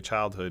of early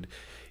childhood.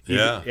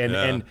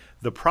 And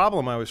the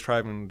problem I was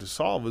trying to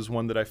solve was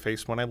one that I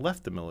faced when I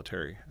left the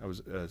military. I was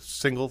a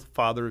single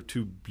father of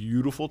two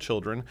beautiful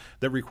children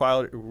that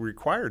required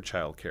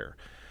childcare.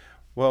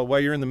 Well, while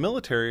you're in the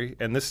military,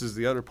 and this is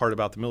the other part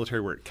about the military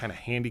where it kind of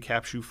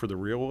handicaps you for the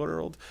real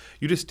world,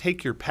 you just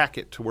take your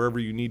packet to wherever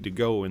you need to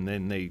go, and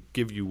then they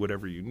give you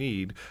whatever you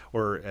need.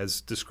 Or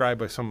as described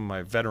by some of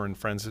my veteran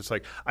friends, it's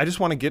like, I just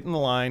want to get in the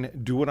line,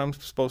 do what I'm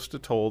supposed to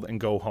told, and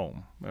go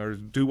home. Or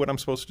do what I'm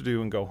supposed to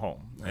do and go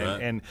home.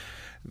 Right. And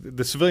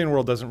the civilian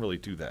world doesn't really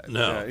do that.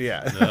 No.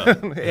 Yeah.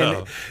 No.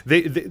 And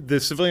the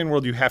civilian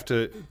world, you have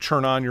to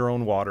churn on your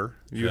own water.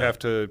 You Yeah. have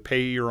to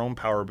pay your own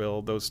power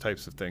bill, those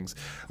types of things.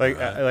 Like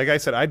I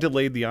said, I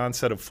delayed the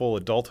onset of full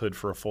adulthood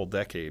for a full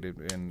decade,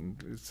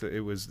 and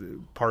it was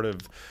part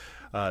of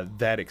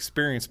that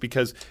experience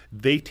because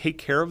they take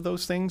care of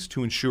those things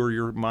to ensure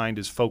your mind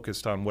is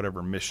focused on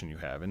whatever mission you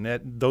have, and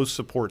that those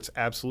supports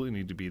absolutely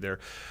need to be there.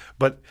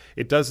 But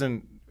it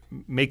doesn't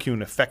make you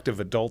an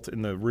effective adult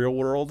in the real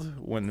world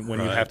when you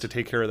Right. have to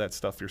take care of that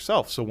stuff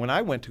yourself. So when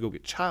I went to go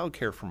get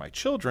childcare for my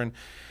children,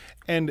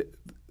 and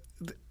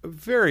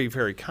very,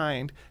 very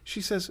kind, she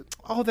says,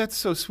 "Oh, that's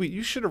so sweet.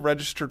 You should have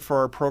registered for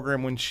our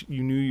program when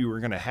you knew you were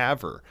going to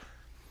have her."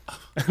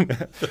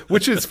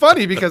 Which is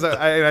funny because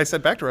I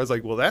said back to her, I was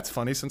like, "Well, that's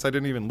funny since I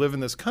didn't even live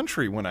in this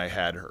country when I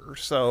had her."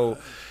 So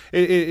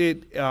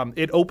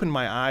it opened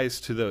my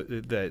eyes to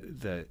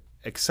the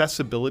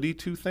accessibility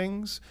to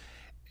things.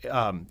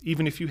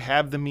 Even if you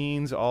have the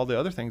means, all the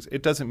other things,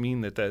 it doesn't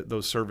mean that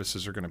those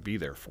services are going to be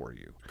there for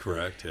you.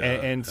 Correct. Yeah.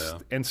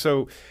 And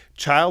so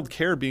child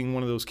care being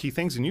one of those key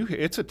things, and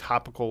it's a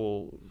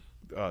topical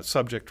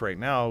subject right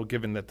now,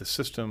 given that the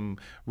system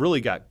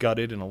really got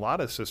gutted, and a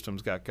lot of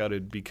systems got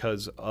gutted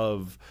because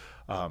of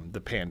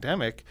the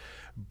pandemic.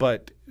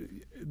 But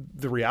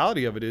the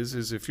reality of it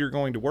is if you're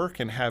going to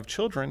work and have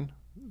children,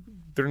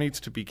 there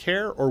needs to be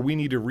care, or we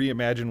need to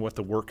reimagine what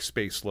the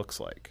workspace looks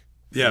like.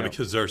 Yeah, You know?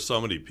 because there are so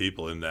many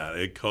people in that.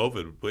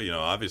 COVID,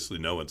 obviously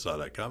no one saw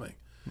that coming,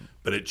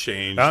 but it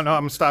changed. No, I'm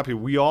going to stop you.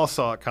 We all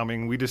saw it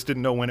coming. We just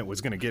didn't know when it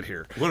was going to get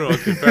here. Well,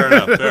 okay, fair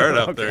enough. Fair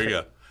enough. Okay. There you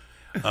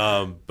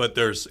go. But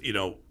there's,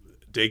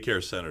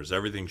 daycare centers.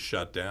 Everything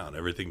shut down.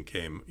 Everything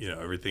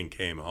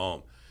came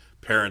home.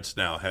 Parents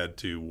now had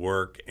to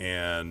work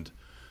and,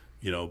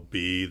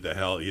 be the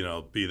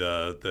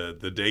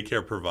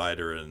daycare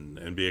provider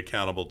and be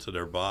accountable to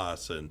their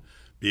boss and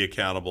be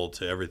accountable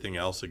to everything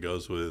else that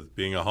goes with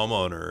being a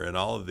homeowner and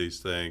all of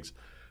these things.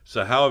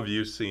 So how have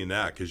you seen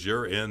that? Because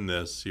you're in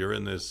this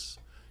business,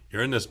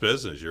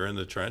 you're in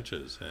the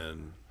trenches,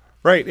 and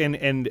Right,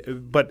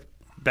 but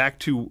back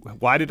to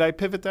why did I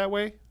pivot that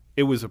way?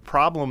 It was a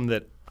problem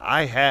that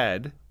I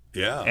had,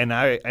 yeah, and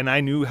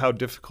I knew how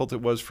difficult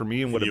it was for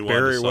me and what You a wanted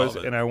to barrier it was,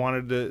 solve it. and I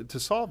wanted to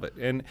solve it.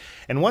 And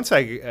once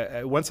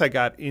I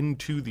got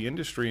into the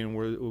industry and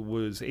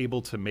was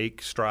able to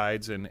make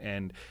strides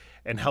and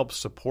help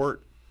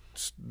support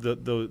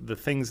the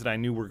things that I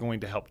knew were going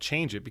to help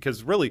change it,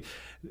 because really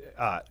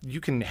you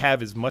can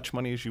have as much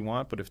money as you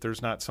want, but if there's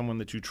not someone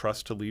that you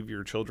trust to leave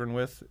your children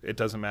with, it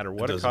doesn't matter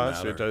what it doesn't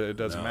costs. matter. It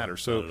doesn't No, matter. not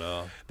So at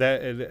all.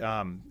 that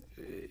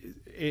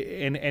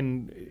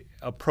and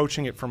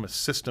approaching it from a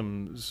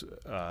systems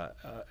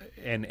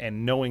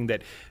and knowing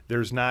that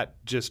there's not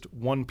just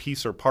one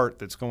piece or part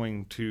that's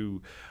going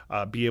to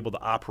be able to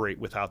operate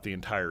without the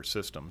entire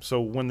system. So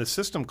when the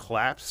system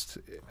collapsed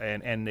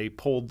and they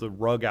pulled the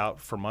rug out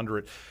from under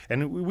it,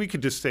 and we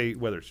could just say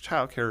whether it's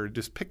childcare or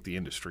just pick the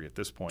industry at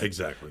this point.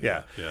 Exactly.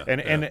 Yeah. Yeah.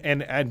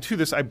 And to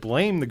this, I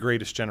blame the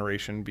greatest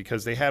generation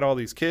because they had all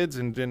these kids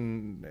and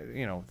didn't,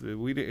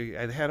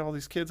 I had all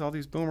these kids, all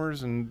these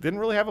boomers, and didn't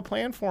really have a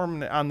plan for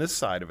them on this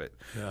side of it.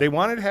 Yeah. They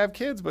wanted to have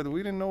kids, but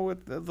we didn't know what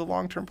the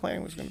long-term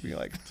plan was going to be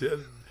like.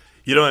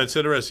 It's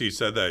interesting you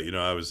said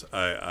that.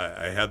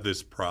 I had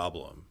this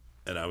problem,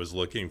 and I was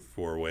looking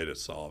for a way to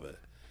solve it.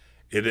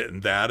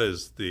 And that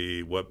is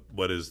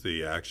what is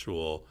the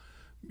actual,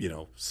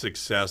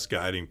 success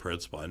guiding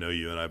principle. I know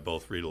you and I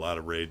both read a lot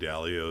of Ray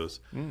Dalio's,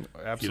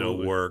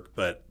 Absolutely. work,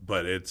 but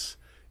it's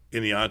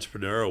in the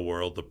entrepreneurial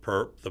world,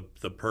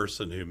 the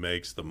person who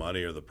makes the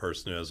money or the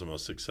person who has the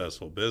most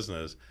successful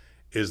business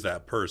is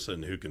that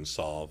person who can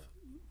solve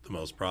the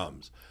most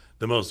problems.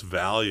 The most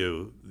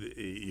value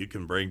you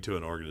can bring to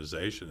an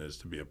organization is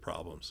to be a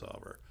problem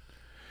solver.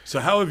 So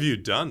how have you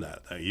done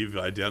that? You've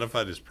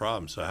identified this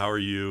problem. So how are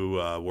you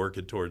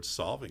working towards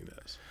solving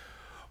this?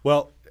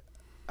 Well,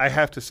 I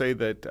have to say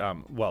that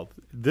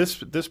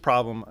this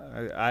problem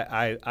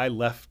I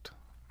left.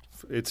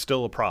 It's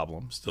still a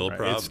problem. Still a right?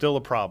 problem. It's still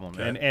a problem.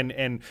 Okay.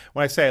 And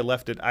when I say I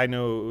left it, I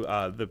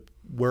know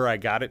where I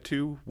got it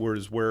to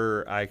was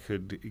where I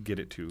could get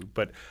it to.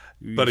 But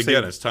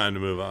again, it's time to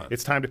move on.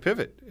 it's time to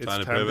pivot. It's Time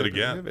to pivot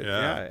again. Pivot.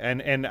 Yeah.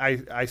 And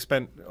I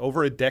spent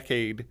over a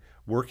decade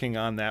working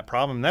on that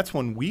problem. That's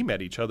when we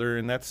met each other,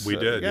 and that's We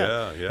did,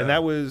 yeah. And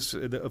that was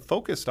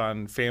focused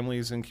on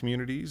families and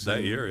communities That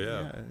and- year,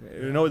 yeah.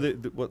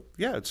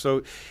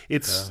 So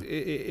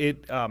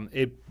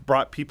it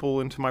brought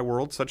people into my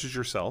world, such as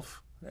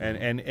yourself,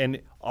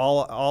 and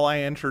all I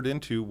entered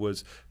into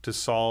was to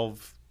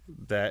solve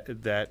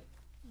that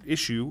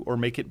issue or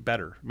make it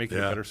better, make it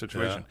a better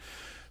situation. Yeah.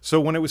 So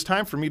when it was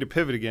time for me to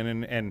pivot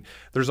again, and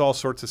there's all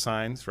sorts of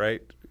signs,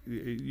 right?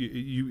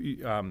 we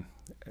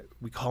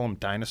call them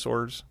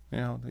dinosaurs.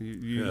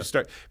 You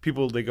start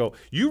people. They go.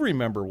 You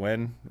remember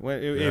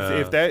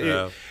if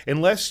that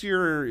unless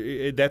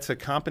that's a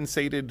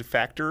compensated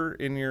factor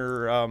in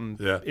your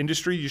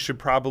industry, you should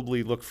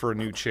probably look for a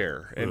new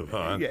chair. And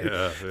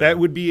that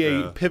would be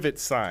a pivot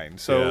sign.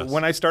 So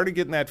when I started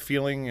getting that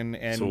feeling, and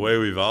it's the way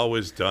we've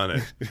always done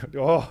it.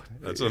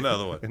 That's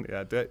another one.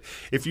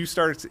 If you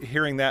start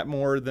hearing that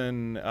more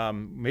than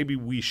maybe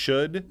we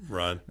should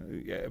run.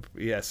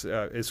 Yes,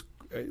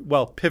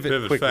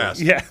 pivot quickly.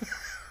 Fast. Yeah.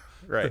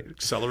 Right.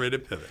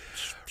 Accelerated pivot.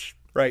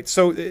 Right.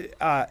 So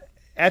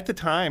at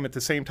the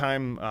same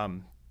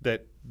time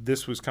that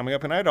this was coming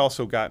up, and I'd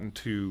also gotten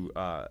to,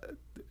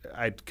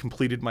 I'd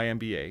completed my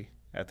MBA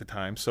at the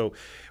time. So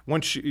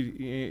once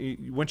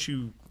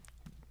you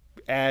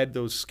add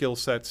those skill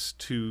sets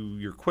to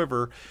your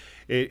quiver,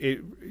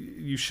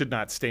 you should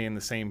not stay in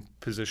the same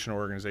position or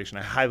organization.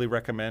 I highly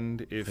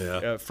recommend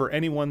for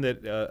anyone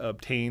that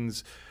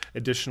obtains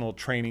additional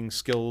training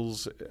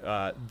skills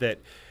that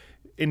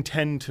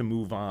intend to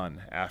move on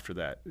after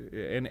that.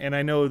 And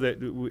I know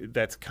that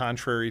that's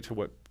contrary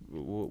to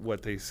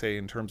what they say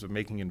in terms of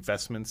making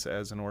investments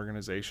as an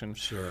organization.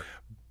 Sure.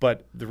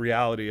 But the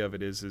reality of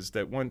it is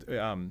that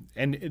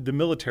and the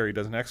military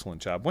does an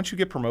excellent job. Once you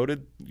get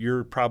promoted,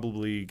 you're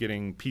probably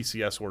getting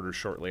PCS orders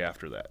shortly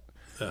after that.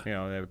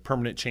 A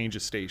permanent change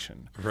of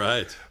station.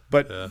 Right.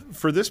 But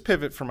for this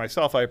pivot for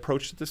myself, I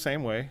approached it the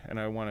same way, and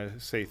I want to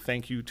say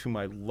thank you to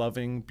my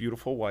loving,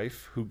 beautiful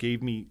wife who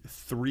gave me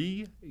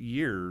 3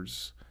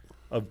 years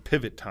of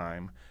pivot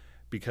time,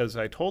 because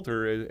I told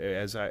her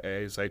as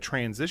I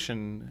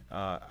transition,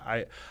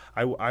 I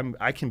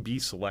can be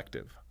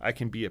selective. I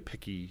can be a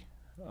picky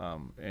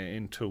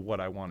into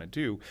what I want to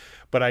do,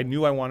 but I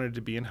knew I wanted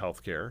to be in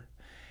healthcare,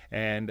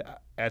 and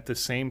at the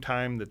same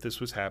time that this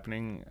was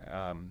happening.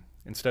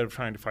 Instead of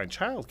trying to find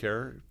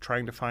childcare,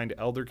 trying to find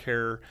elder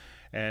care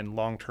and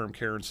long-term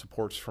care and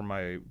supports for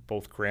my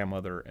both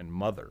grandmother and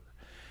mother.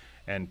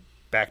 And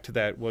back to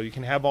that, well, you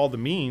can have all the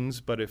means,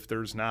 but if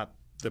there's not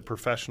the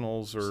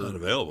professionals it's not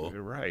available.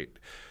 Right.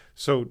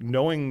 So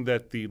knowing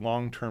that the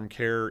long-term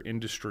care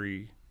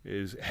industry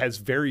has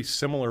very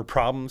similar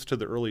problems to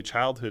the early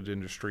childhood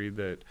industry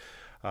that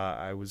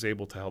I was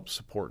able to help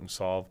support and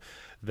solve,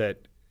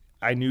 that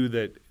I knew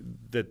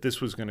that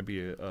this was going to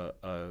be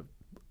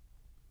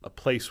a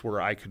place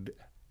where I could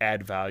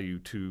add value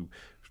to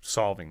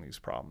solving these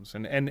problems,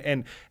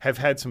 and have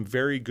had some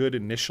very good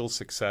initial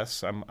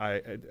success. I'm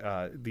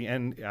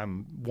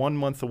 1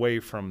 month away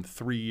from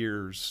 3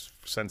 years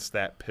since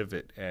that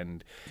pivot,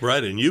 and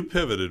you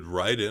pivoted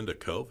right into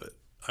COVID.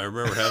 I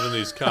remember having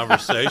these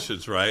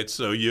conversations, right?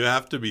 So you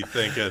have to be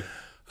thinking,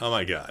 oh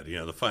my God,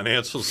 the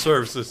financial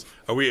services,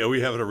 are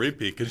we having a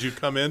repeat? Because you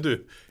come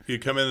into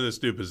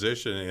this new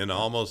position and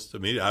almost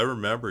immediately, I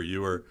remember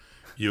you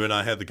and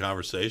I had the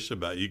conversation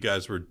about you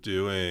guys were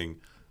doing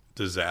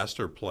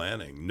disaster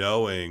planning,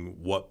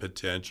 knowing what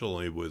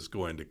potentially was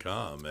going to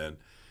come, and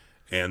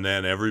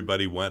then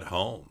everybody went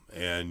home,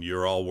 and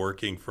you're all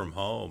working from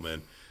home,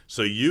 and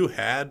so you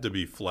had to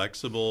be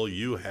flexible.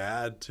 You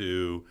had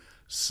to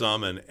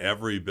summon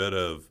every bit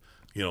of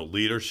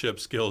leadership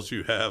skills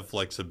you have,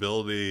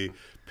 flexibility,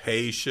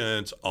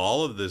 patience,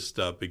 all of this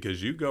stuff,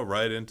 because you go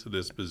right into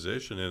this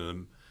position,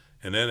 and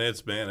then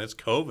it's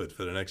COVID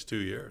for the next 2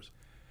 years.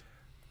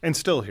 And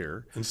still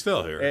here.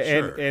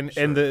 Sure. And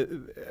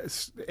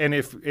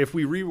if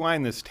we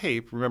rewind this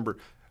tape, remember,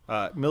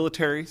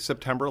 military,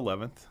 September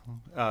 11th,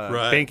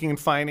 banking and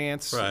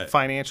finance,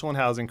 financial and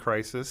housing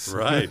crisis.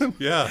 Right,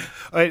 yeah.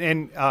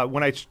 And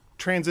when I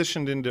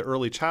transitioned into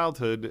early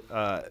childhood,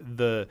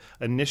 the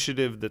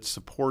initiative that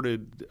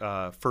supported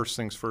First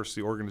Things First,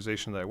 the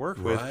organization that I work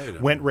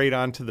with, went right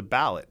onto the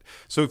ballot.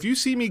 So if you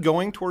see me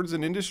going towards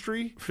an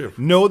industry,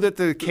 know that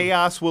the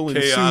chaos will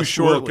ensue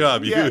shortly. Will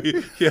come.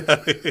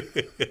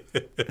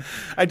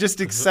 I just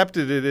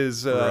accepted it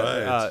as,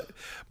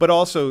 but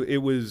also it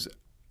was.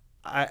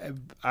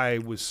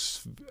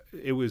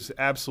 It was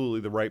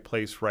absolutely the right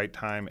place, right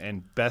time,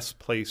 and best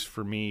place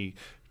for me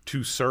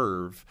to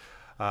serve.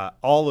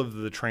 All of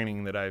the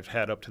training that I've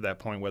had up to that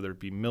point, whether it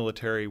be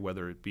military,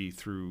 whether it be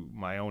through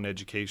my own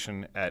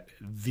education at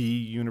the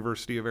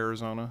University of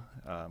Arizona.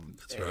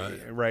 That's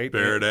right. Right?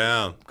 Bear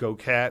down. Go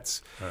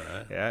Cats. All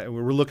right. Yeah,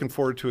 we're looking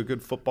forward to a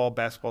good football,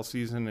 basketball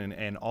season,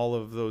 and all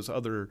of those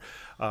other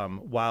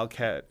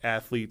Wildcat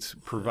athletes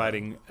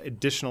providing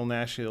additional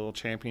national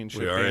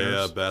championship banners. We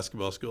are a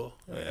basketball school.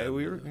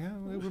 We're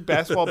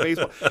basketball,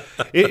 baseball.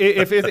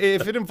 If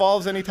it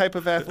involves any type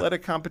of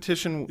athletic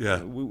competition,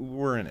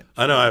 we're in it.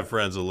 I know I have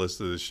friends that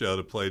listen to this show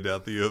to play down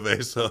at the U of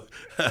A, so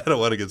I don't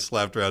want to get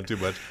slapped around too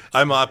much.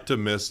 I'm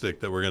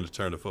optimistic that we're going to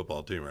turn the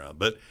football team around.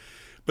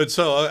 But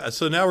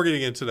so now we're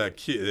getting into that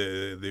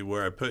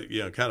where I put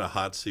kind of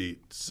hot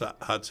seat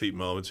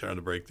moments here on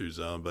the breakthrough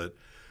zone. But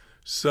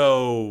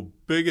so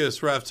right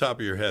off the top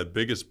of your head,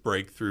 biggest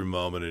breakthrough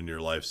moment in your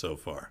life so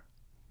far?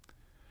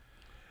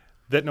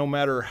 That no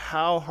matter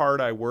how hard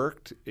I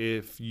worked,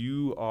 if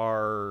you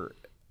are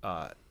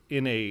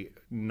in a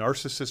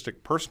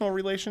narcissistic personal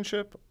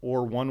relationship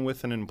or one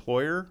with an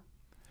employer,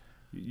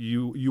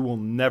 you will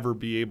never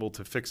be able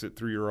to fix it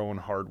through your own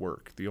hard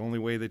work. The only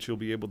way that you'll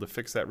be able to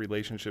fix that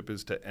relationship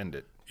is to end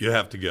it. You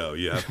have to go.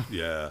 Yeah.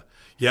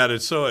 And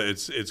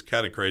it's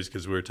kind of crazy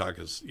because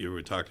you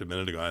were talking a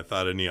minute ago. I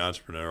thought in the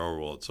entrepreneurial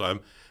world.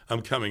 So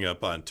I'm coming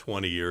up on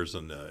 20 years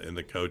in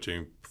the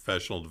coaching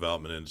professional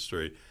development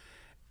industry.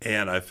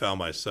 And I found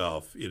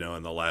myself,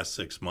 in the last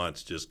 6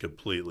 months, just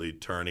completely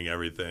turning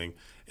everything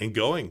and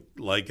going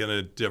like in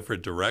a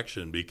different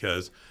direction,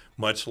 because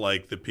much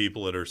like the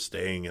people that are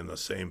staying in the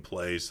same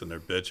place and they're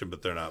bitching,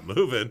 but they're not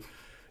moving,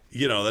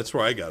 that's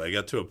where I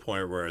got to a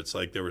point where it's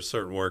like there was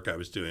certain work I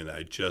was doing that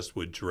I just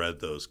would dread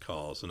those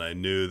calls. And I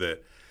knew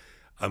that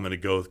I'm going to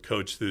go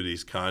coach through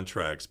these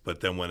contracts,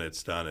 but then when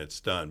it's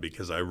done,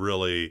 because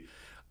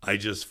I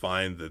just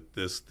find that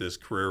this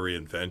career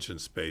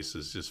reinvention space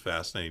is just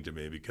fascinating to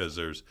me, because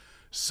there's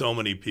so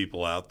many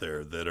people out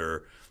there that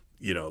are,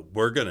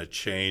 we're going to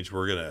change,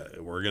 we're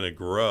going to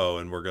grow,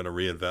 and we're going to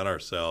reinvent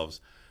ourselves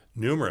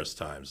numerous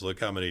times.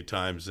 Look how many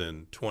times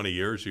in 20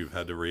 years you've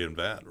had to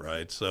reinvent,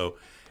 right? So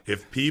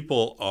if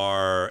people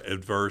are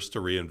adverse to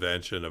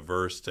reinvention,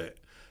 averse to,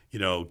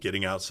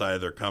 getting outside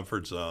of their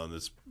comfort zone,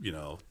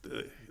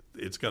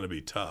 it's going to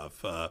be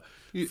tough.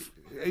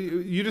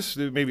 You just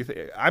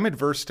maybe I'm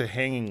adverse to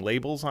hanging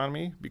labels on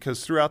me,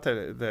 because throughout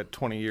that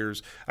 20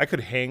 years, I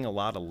could hang a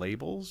lot of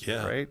labels,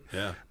 right?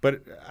 Yeah.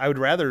 But I would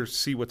rather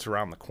see what's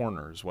around the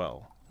corner as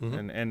well.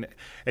 Mm-hmm.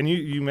 And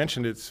you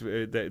mentioned it's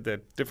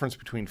that difference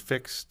between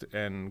fixed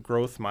and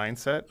growth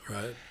mindset,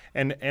 right?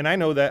 And I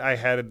know that I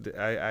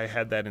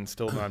had that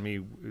instilled on me.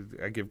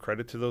 I give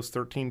credit to those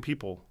 13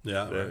 people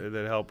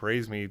that helped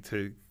raise me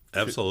to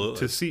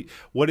see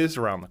what is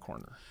around the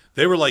corner.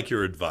 They were like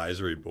your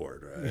advisory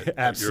board, right?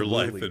 Absolutely.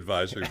 Your life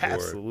advisory board.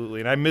 Absolutely.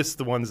 And I miss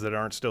the ones that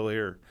aren't still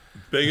here.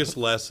 Biggest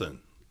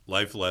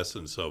life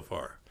lesson so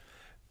far?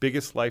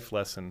 Biggest life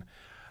lesson,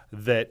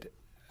 that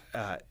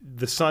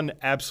the sun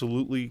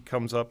absolutely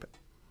comes up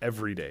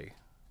every day,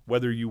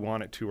 whether you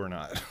want it to or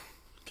not.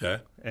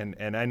 Okay.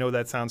 And I know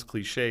that sounds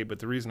cliche, but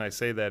the reason I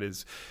say that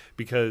is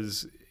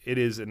because it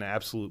is an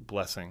absolute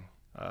blessing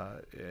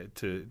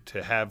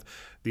to have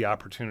the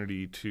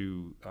opportunity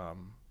to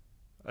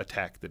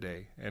attack the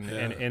day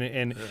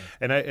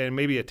and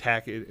maybe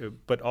attack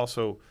it, but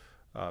also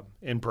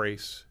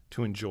embrace,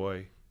 to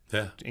enjoy,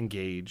 to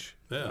engage,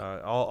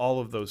 all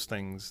of those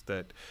things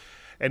that.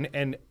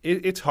 And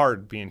it's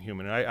hard being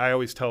human. I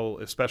always tell,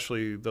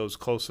 especially those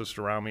closest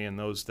around me and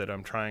those that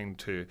I'm trying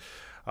to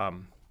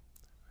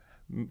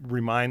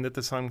remind that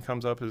the sun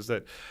comes up, is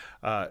that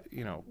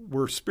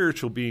we're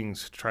spiritual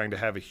beings trying to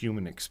have a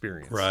human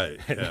experience. Right.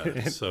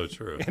 Yeah. So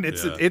true. And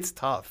it's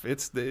tough.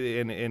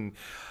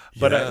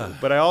 But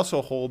I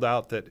also hold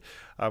out that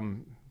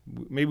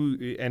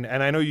maybe and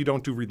I know you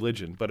don't do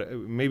religion, but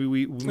maybe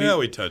we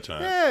touch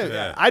on it.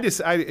 Yeah.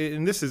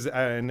 And this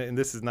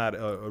is not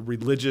a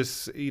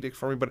religious edict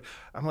for me, but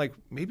I'm like,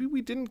 maybe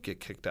we didn't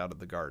get kicked out of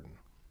the garden.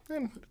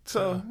 And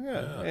so,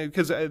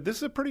 because this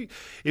is a pretty.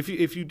 If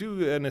you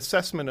do an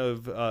assessment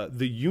of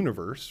the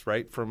universe,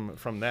 right,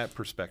 from that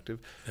perspective,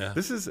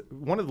 this is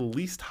one of the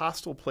least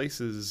hostile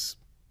places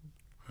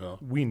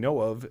we know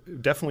of.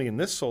 Definitely in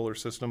this solar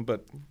system,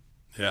 but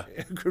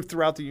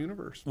throughout the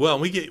universe. Well,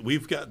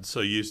 we've gotten so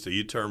used to.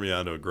 You turned me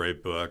on to a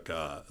great book,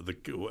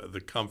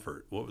 the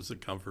Comfort. What was the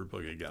Comfort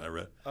book again? I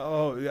read.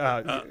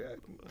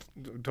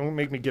 Don't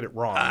make me get it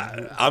wrong.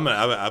 I'm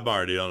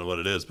already on what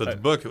it is, but the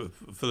book,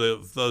 for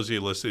those of you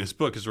listening, this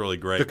book is really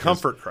great. The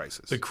Comfort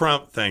Crisis.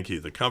 Thank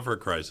you. The Comfort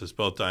Crisis.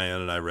 Both Diane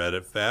and I read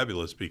it.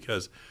 Fabulous,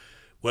 because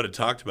what it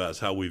talked about is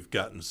how we've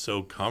gotten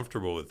so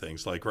comfortable with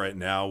things. Like right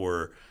now,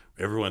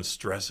 everyone's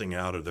stressing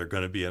out if there are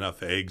going to be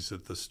enough eggs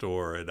at the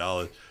store and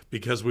all,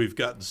 because we've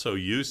gotten so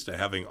used to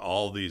having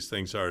all these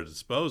things at our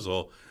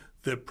disposal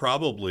that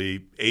probably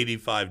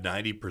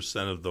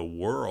 85-90% of the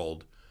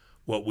world,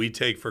 what we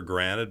take for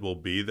granted will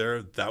be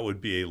there. That would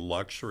be a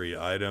luxury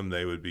item.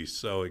 They would be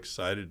so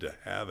excited to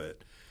have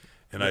it.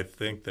 And I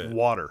think that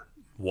water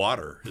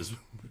is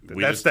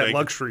that's that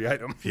luxury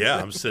item. Yeah,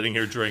 I'm sitting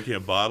here drinking a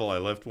bottle. I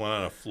left one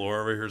on a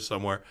floor over here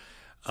somewhere.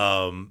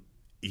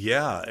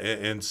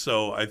 And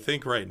so I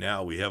think right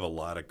now we have a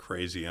lot of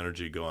crazy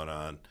energy going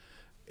on,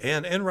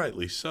 and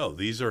rightly so.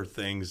 These are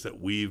things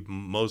that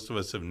most of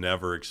us have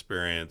never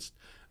experienced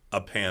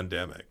a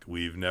pandemic.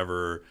 We've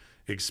never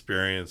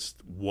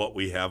experienced what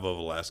we have over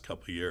the last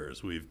couple of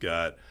years. We've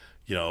got,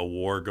 a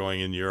war going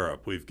in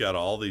Europe. We've got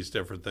all these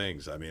different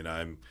things. I mean,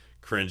 I'm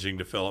cringing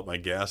to fill up my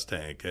gas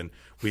tank, and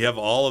we have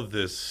all of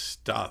this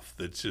stuff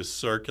that's just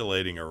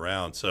circulating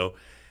around. So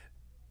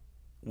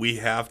we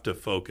have to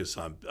focus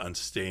on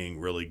staying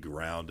really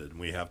grounded, and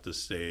we have to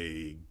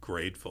stay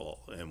grateful,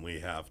 and we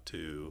have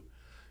to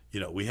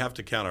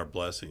count our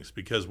blessings,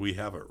 because we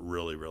have it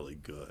really, really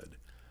good.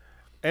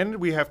 And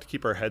we have to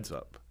keep our heads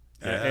up.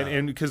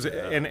 And because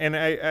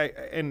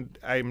and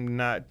I'm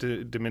not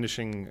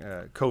diminishing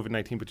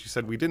COVID-19, but you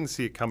said we didn't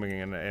see it coming,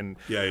 and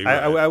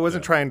I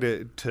wasn't trying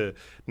to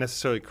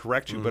necessarily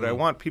correct you, but I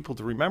want people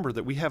to remember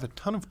that we have a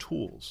ton of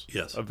tools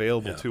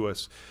available to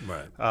us,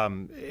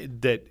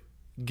 that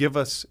give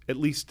us at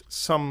least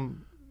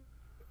some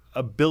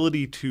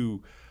ability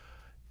to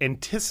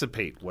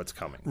anticipate what's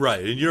coming.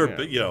 Right, and you're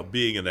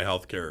being in the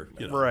healthcare,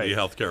 the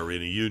healthcare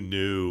arena, you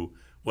knew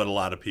what a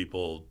lot of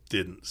people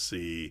didn't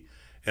see.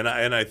 And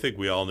I think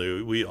we all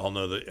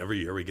know that every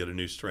year we get a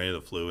new strain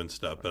of the flu and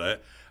stuff,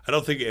 but I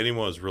don't think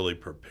anyone was really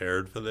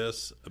prepared for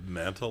this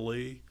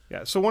mentally.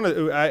 Yeah, so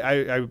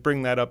I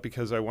bring that up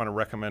because I want to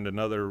recommend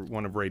another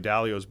one of Ray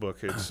Dalio's book.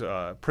 It's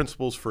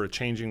Principles for a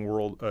Changing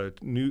World,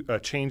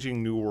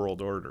 Changing New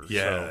World Order.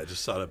 Yeah, so I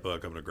just saw that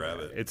book. I'm going to grab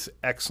it. It's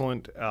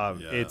excellent.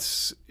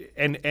 It's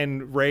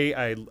and Ray,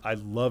 I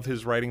love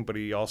his writing, but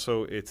he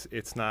also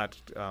it's not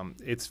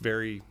it's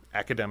very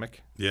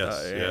academic.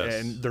 Yes,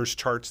 and there's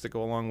charts that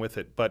go along with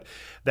it. But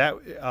that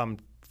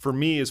for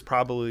me is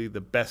probably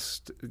the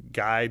best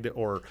guide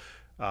or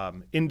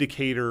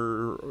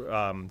indicator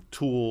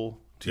tool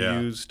to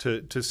use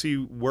to see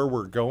where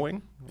we're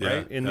going,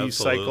 right, in these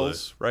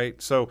cycles,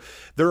 right? So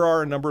there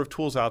are a number of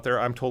tools out there.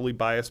 I'm totally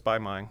biased by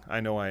mine.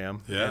 I know I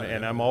am.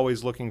 And I'm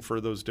always looking for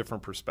those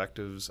different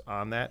perspectives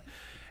on that.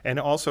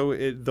 And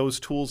also those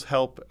tools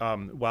help,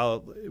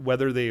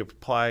 whether they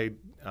apply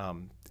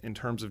in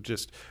terms of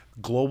just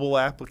global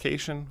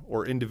application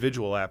or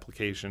individual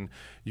application,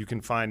 you can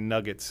find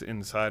nuggets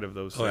inside of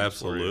those things. Oh,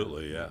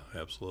 absolutely,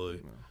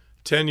 absolutely.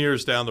 10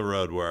 years down the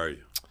road, where are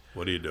you?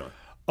 What are you doing?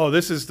 Oh,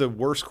 this is the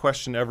worst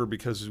question ever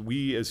because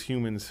we as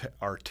humans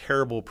are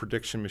terrible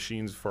prediction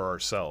machines for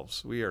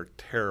ourselves. We are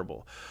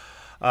terrible.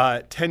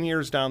 10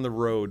 years down the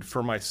road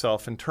for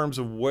myself, in terms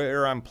of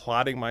where I'm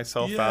plotting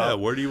myself out. Yeah,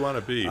 where do you want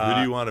to be? Who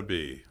do you want to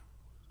be?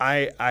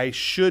 I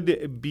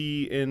should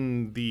be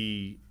in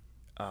the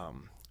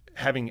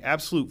having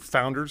absolute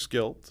founder's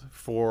guilt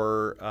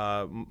for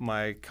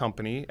my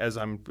company, as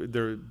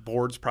the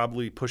board's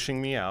probably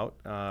pushing me out.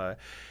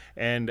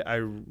 And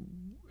I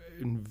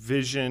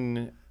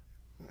envision...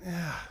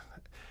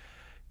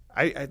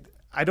 I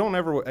don't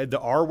ever. The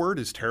R word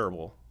is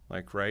terrible.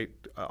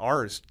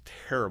 R is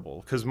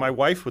terrible because my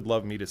wife would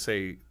love me to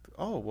say,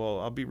 "Oh, well,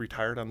 I'll be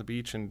retired on the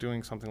beach and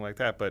doing something like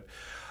that." But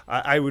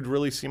I would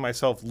really see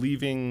myself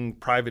leaving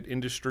private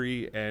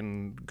industry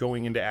and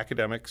going into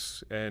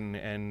academics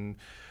and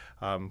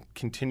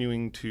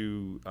continuing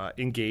to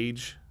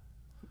engage.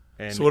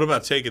 And so, what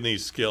about taking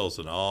these skills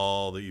and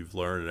all that you've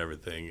learned and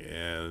everything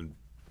and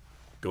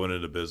going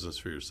into business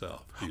for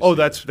yourself?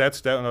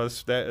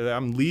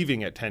 I'm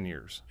leaving at 10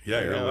 years.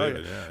 Yeah, you're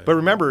leaving. Yeah, but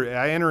remember,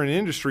 I enter an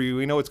industry,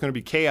 we know it's going to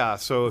be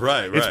chaos. So it's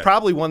right.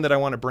 probably one that I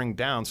want to bring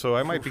down. So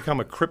I might become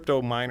a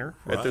crypto miner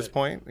at this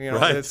point.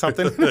 It's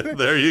something.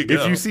 There you go.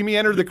 If you see me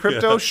enter the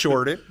crypto,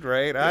 short it,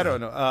 right? I don't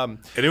know.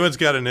 Anyone's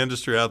got an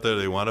industry out there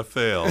they want to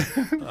fail,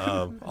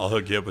 I'll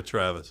hook you up with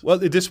Travis. Well,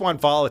 they just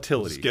want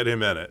volatility. Just get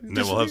him in it, and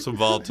then we'll have some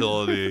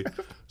volatility,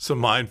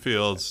 some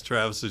minefields.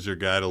 Travis is your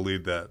guy to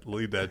lead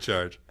that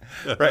charge.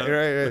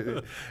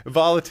 Right.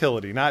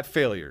 Volatility, not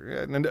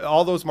failure. And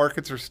all those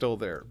markets are still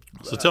there.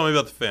 So tell me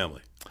about the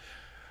family.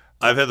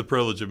 I've had the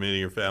privilege of meeting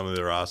your family.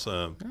 They're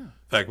awesome. Yeah. In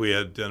fact, we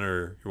had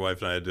dinner. Your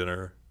wife and I had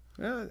dinner.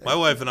 Yeah. My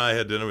wife and I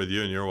had dinner with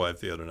you and your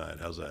wife the other night.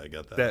 How's that? I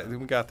got that. We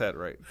got that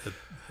right.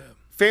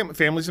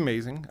 Family's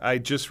amazing. I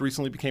just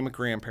recently became a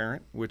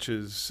grandparent, which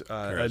is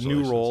a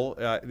new role.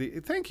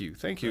 Thank you.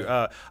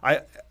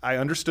 I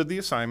understood the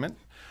assignment.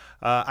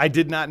 I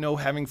did not know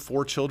having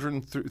 4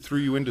 children threw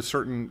you into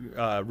certain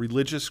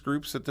religious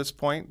groups at this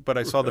point, but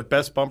I saw the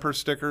best bumper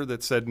sticker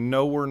that said,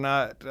 "No, we're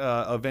not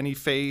of any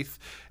faith,"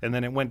 and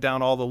then it went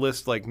down all the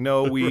list like,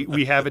 "No,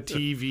 we have a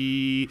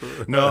TV,"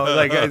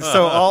 no,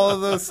 so all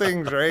of those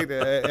things, right?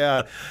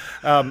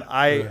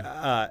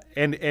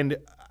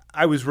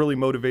 I was really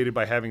motivated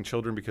by having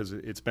children because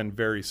it's been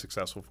very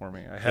successful for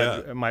me. I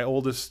had my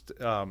oldest,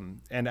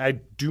 and I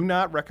do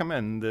not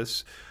recommend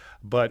this,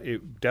 but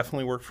it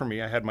definitely worked for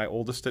me. I had my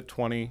oldest at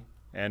 20,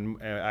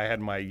 and I had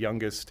my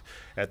youngest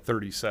at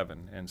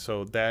 37. And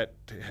so that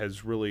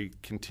has really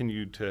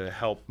continued to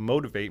help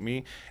motivate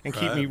me and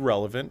keep me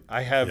relevant.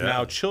 I have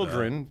now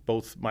children,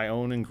 both my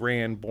own and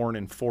grand, born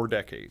in 4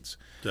 decades.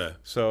 Yeah.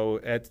 So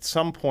at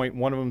some point,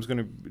 one of them is going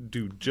to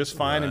do just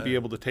fine and be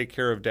able to take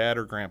care of dad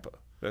or grandpa.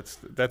 That's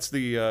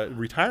the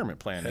retirement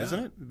plan,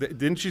 isn't it?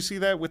 Didn't you see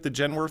that with the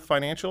Genworth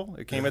Financial?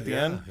 It came at the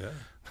end. Yeah.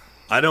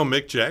 I know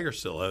Mick Jagger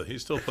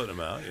he's still putting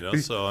them out,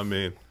 so I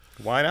mean,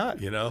 why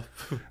not? No.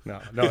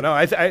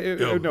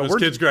 His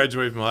kids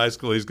graduate from high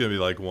school, he's going to be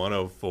like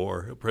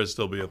 104. He'll probably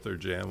still be up there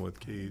jamming with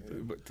Keith.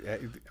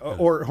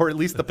 Or at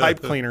least the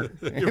pipe cleaner.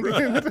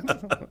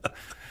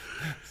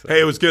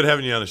 Hey, it was good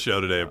having you on the show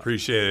today.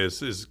 Appreciate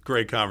it. It's a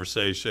great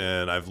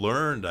conversation. I've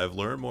learned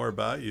more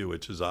about you,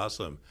 which is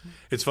awesome.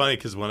 It's funny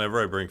because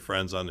whenever I bring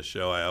friends on the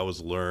show, I always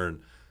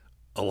learn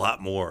a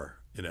lot more.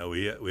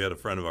 We had a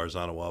friend of ours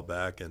on a while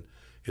back, and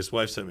his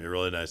wife sent me a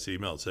really nice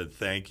email and said,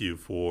 "Thank you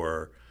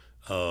for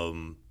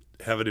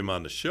having him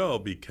on the show,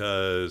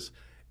 because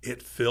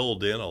it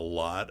filled in a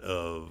lot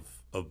of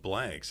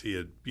blanks. He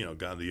had,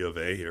 gone to the U of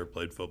A here,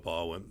 played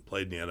football,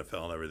 played in the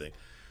NFL and everything.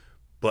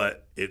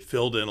 But it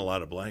filled in a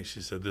lot of blanks.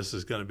 She said, this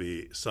is going to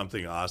be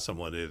something awesome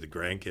one day the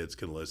grandkids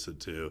can listen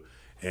to.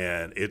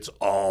 And it's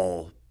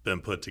all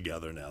been put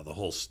together now. The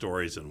whole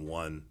story's in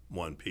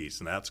one piece,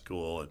 and that's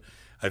cool. And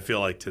I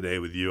feel like today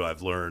with you,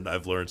 I've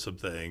learned some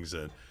things,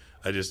 and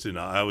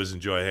I always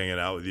enjoy hanging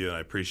out with you, and I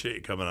appreciate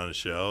you coming on the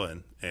show,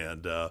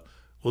 and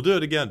we'll do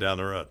it again down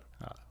the road.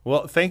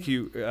 Well, thank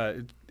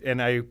you,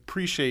 and I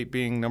appreciate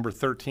being number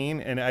 13,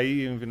 and I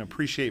even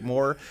appreciate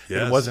more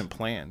that it wasn't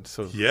planned.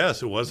 So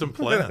yes, it wasn't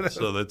planned,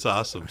 so that's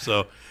awesome.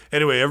 So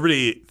anyway,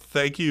 everybody,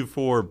 thank you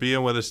for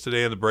being with us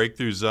today in the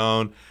Breakthrough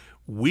Zone.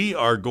 We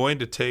are going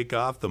to take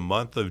off the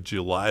month of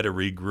July to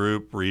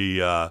regroup,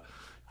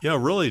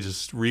 really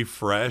just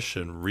refresh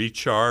and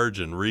recharge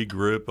and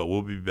regroup. But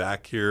we'll be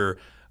back here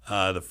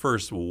the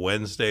first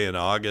Wednesday in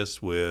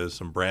August with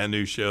some brand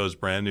new shows,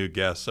 brand new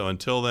guests. So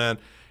until then,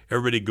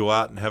 everybody go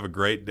out and have a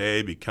great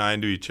day. Be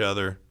kind to each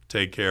other.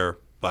 Take care.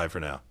 Bye for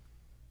now.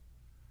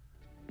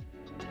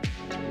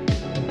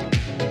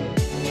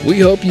 We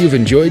hope you've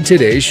enjoyed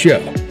today's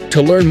show.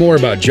 To learn more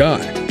about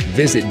John,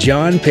 visit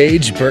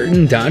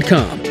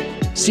johnpageburton.com.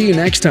 See you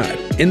next time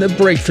in the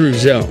Breakthrough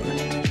Zone.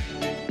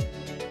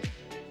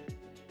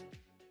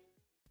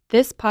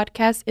 This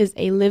podcast is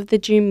a Live the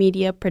Dream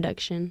Media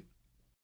production.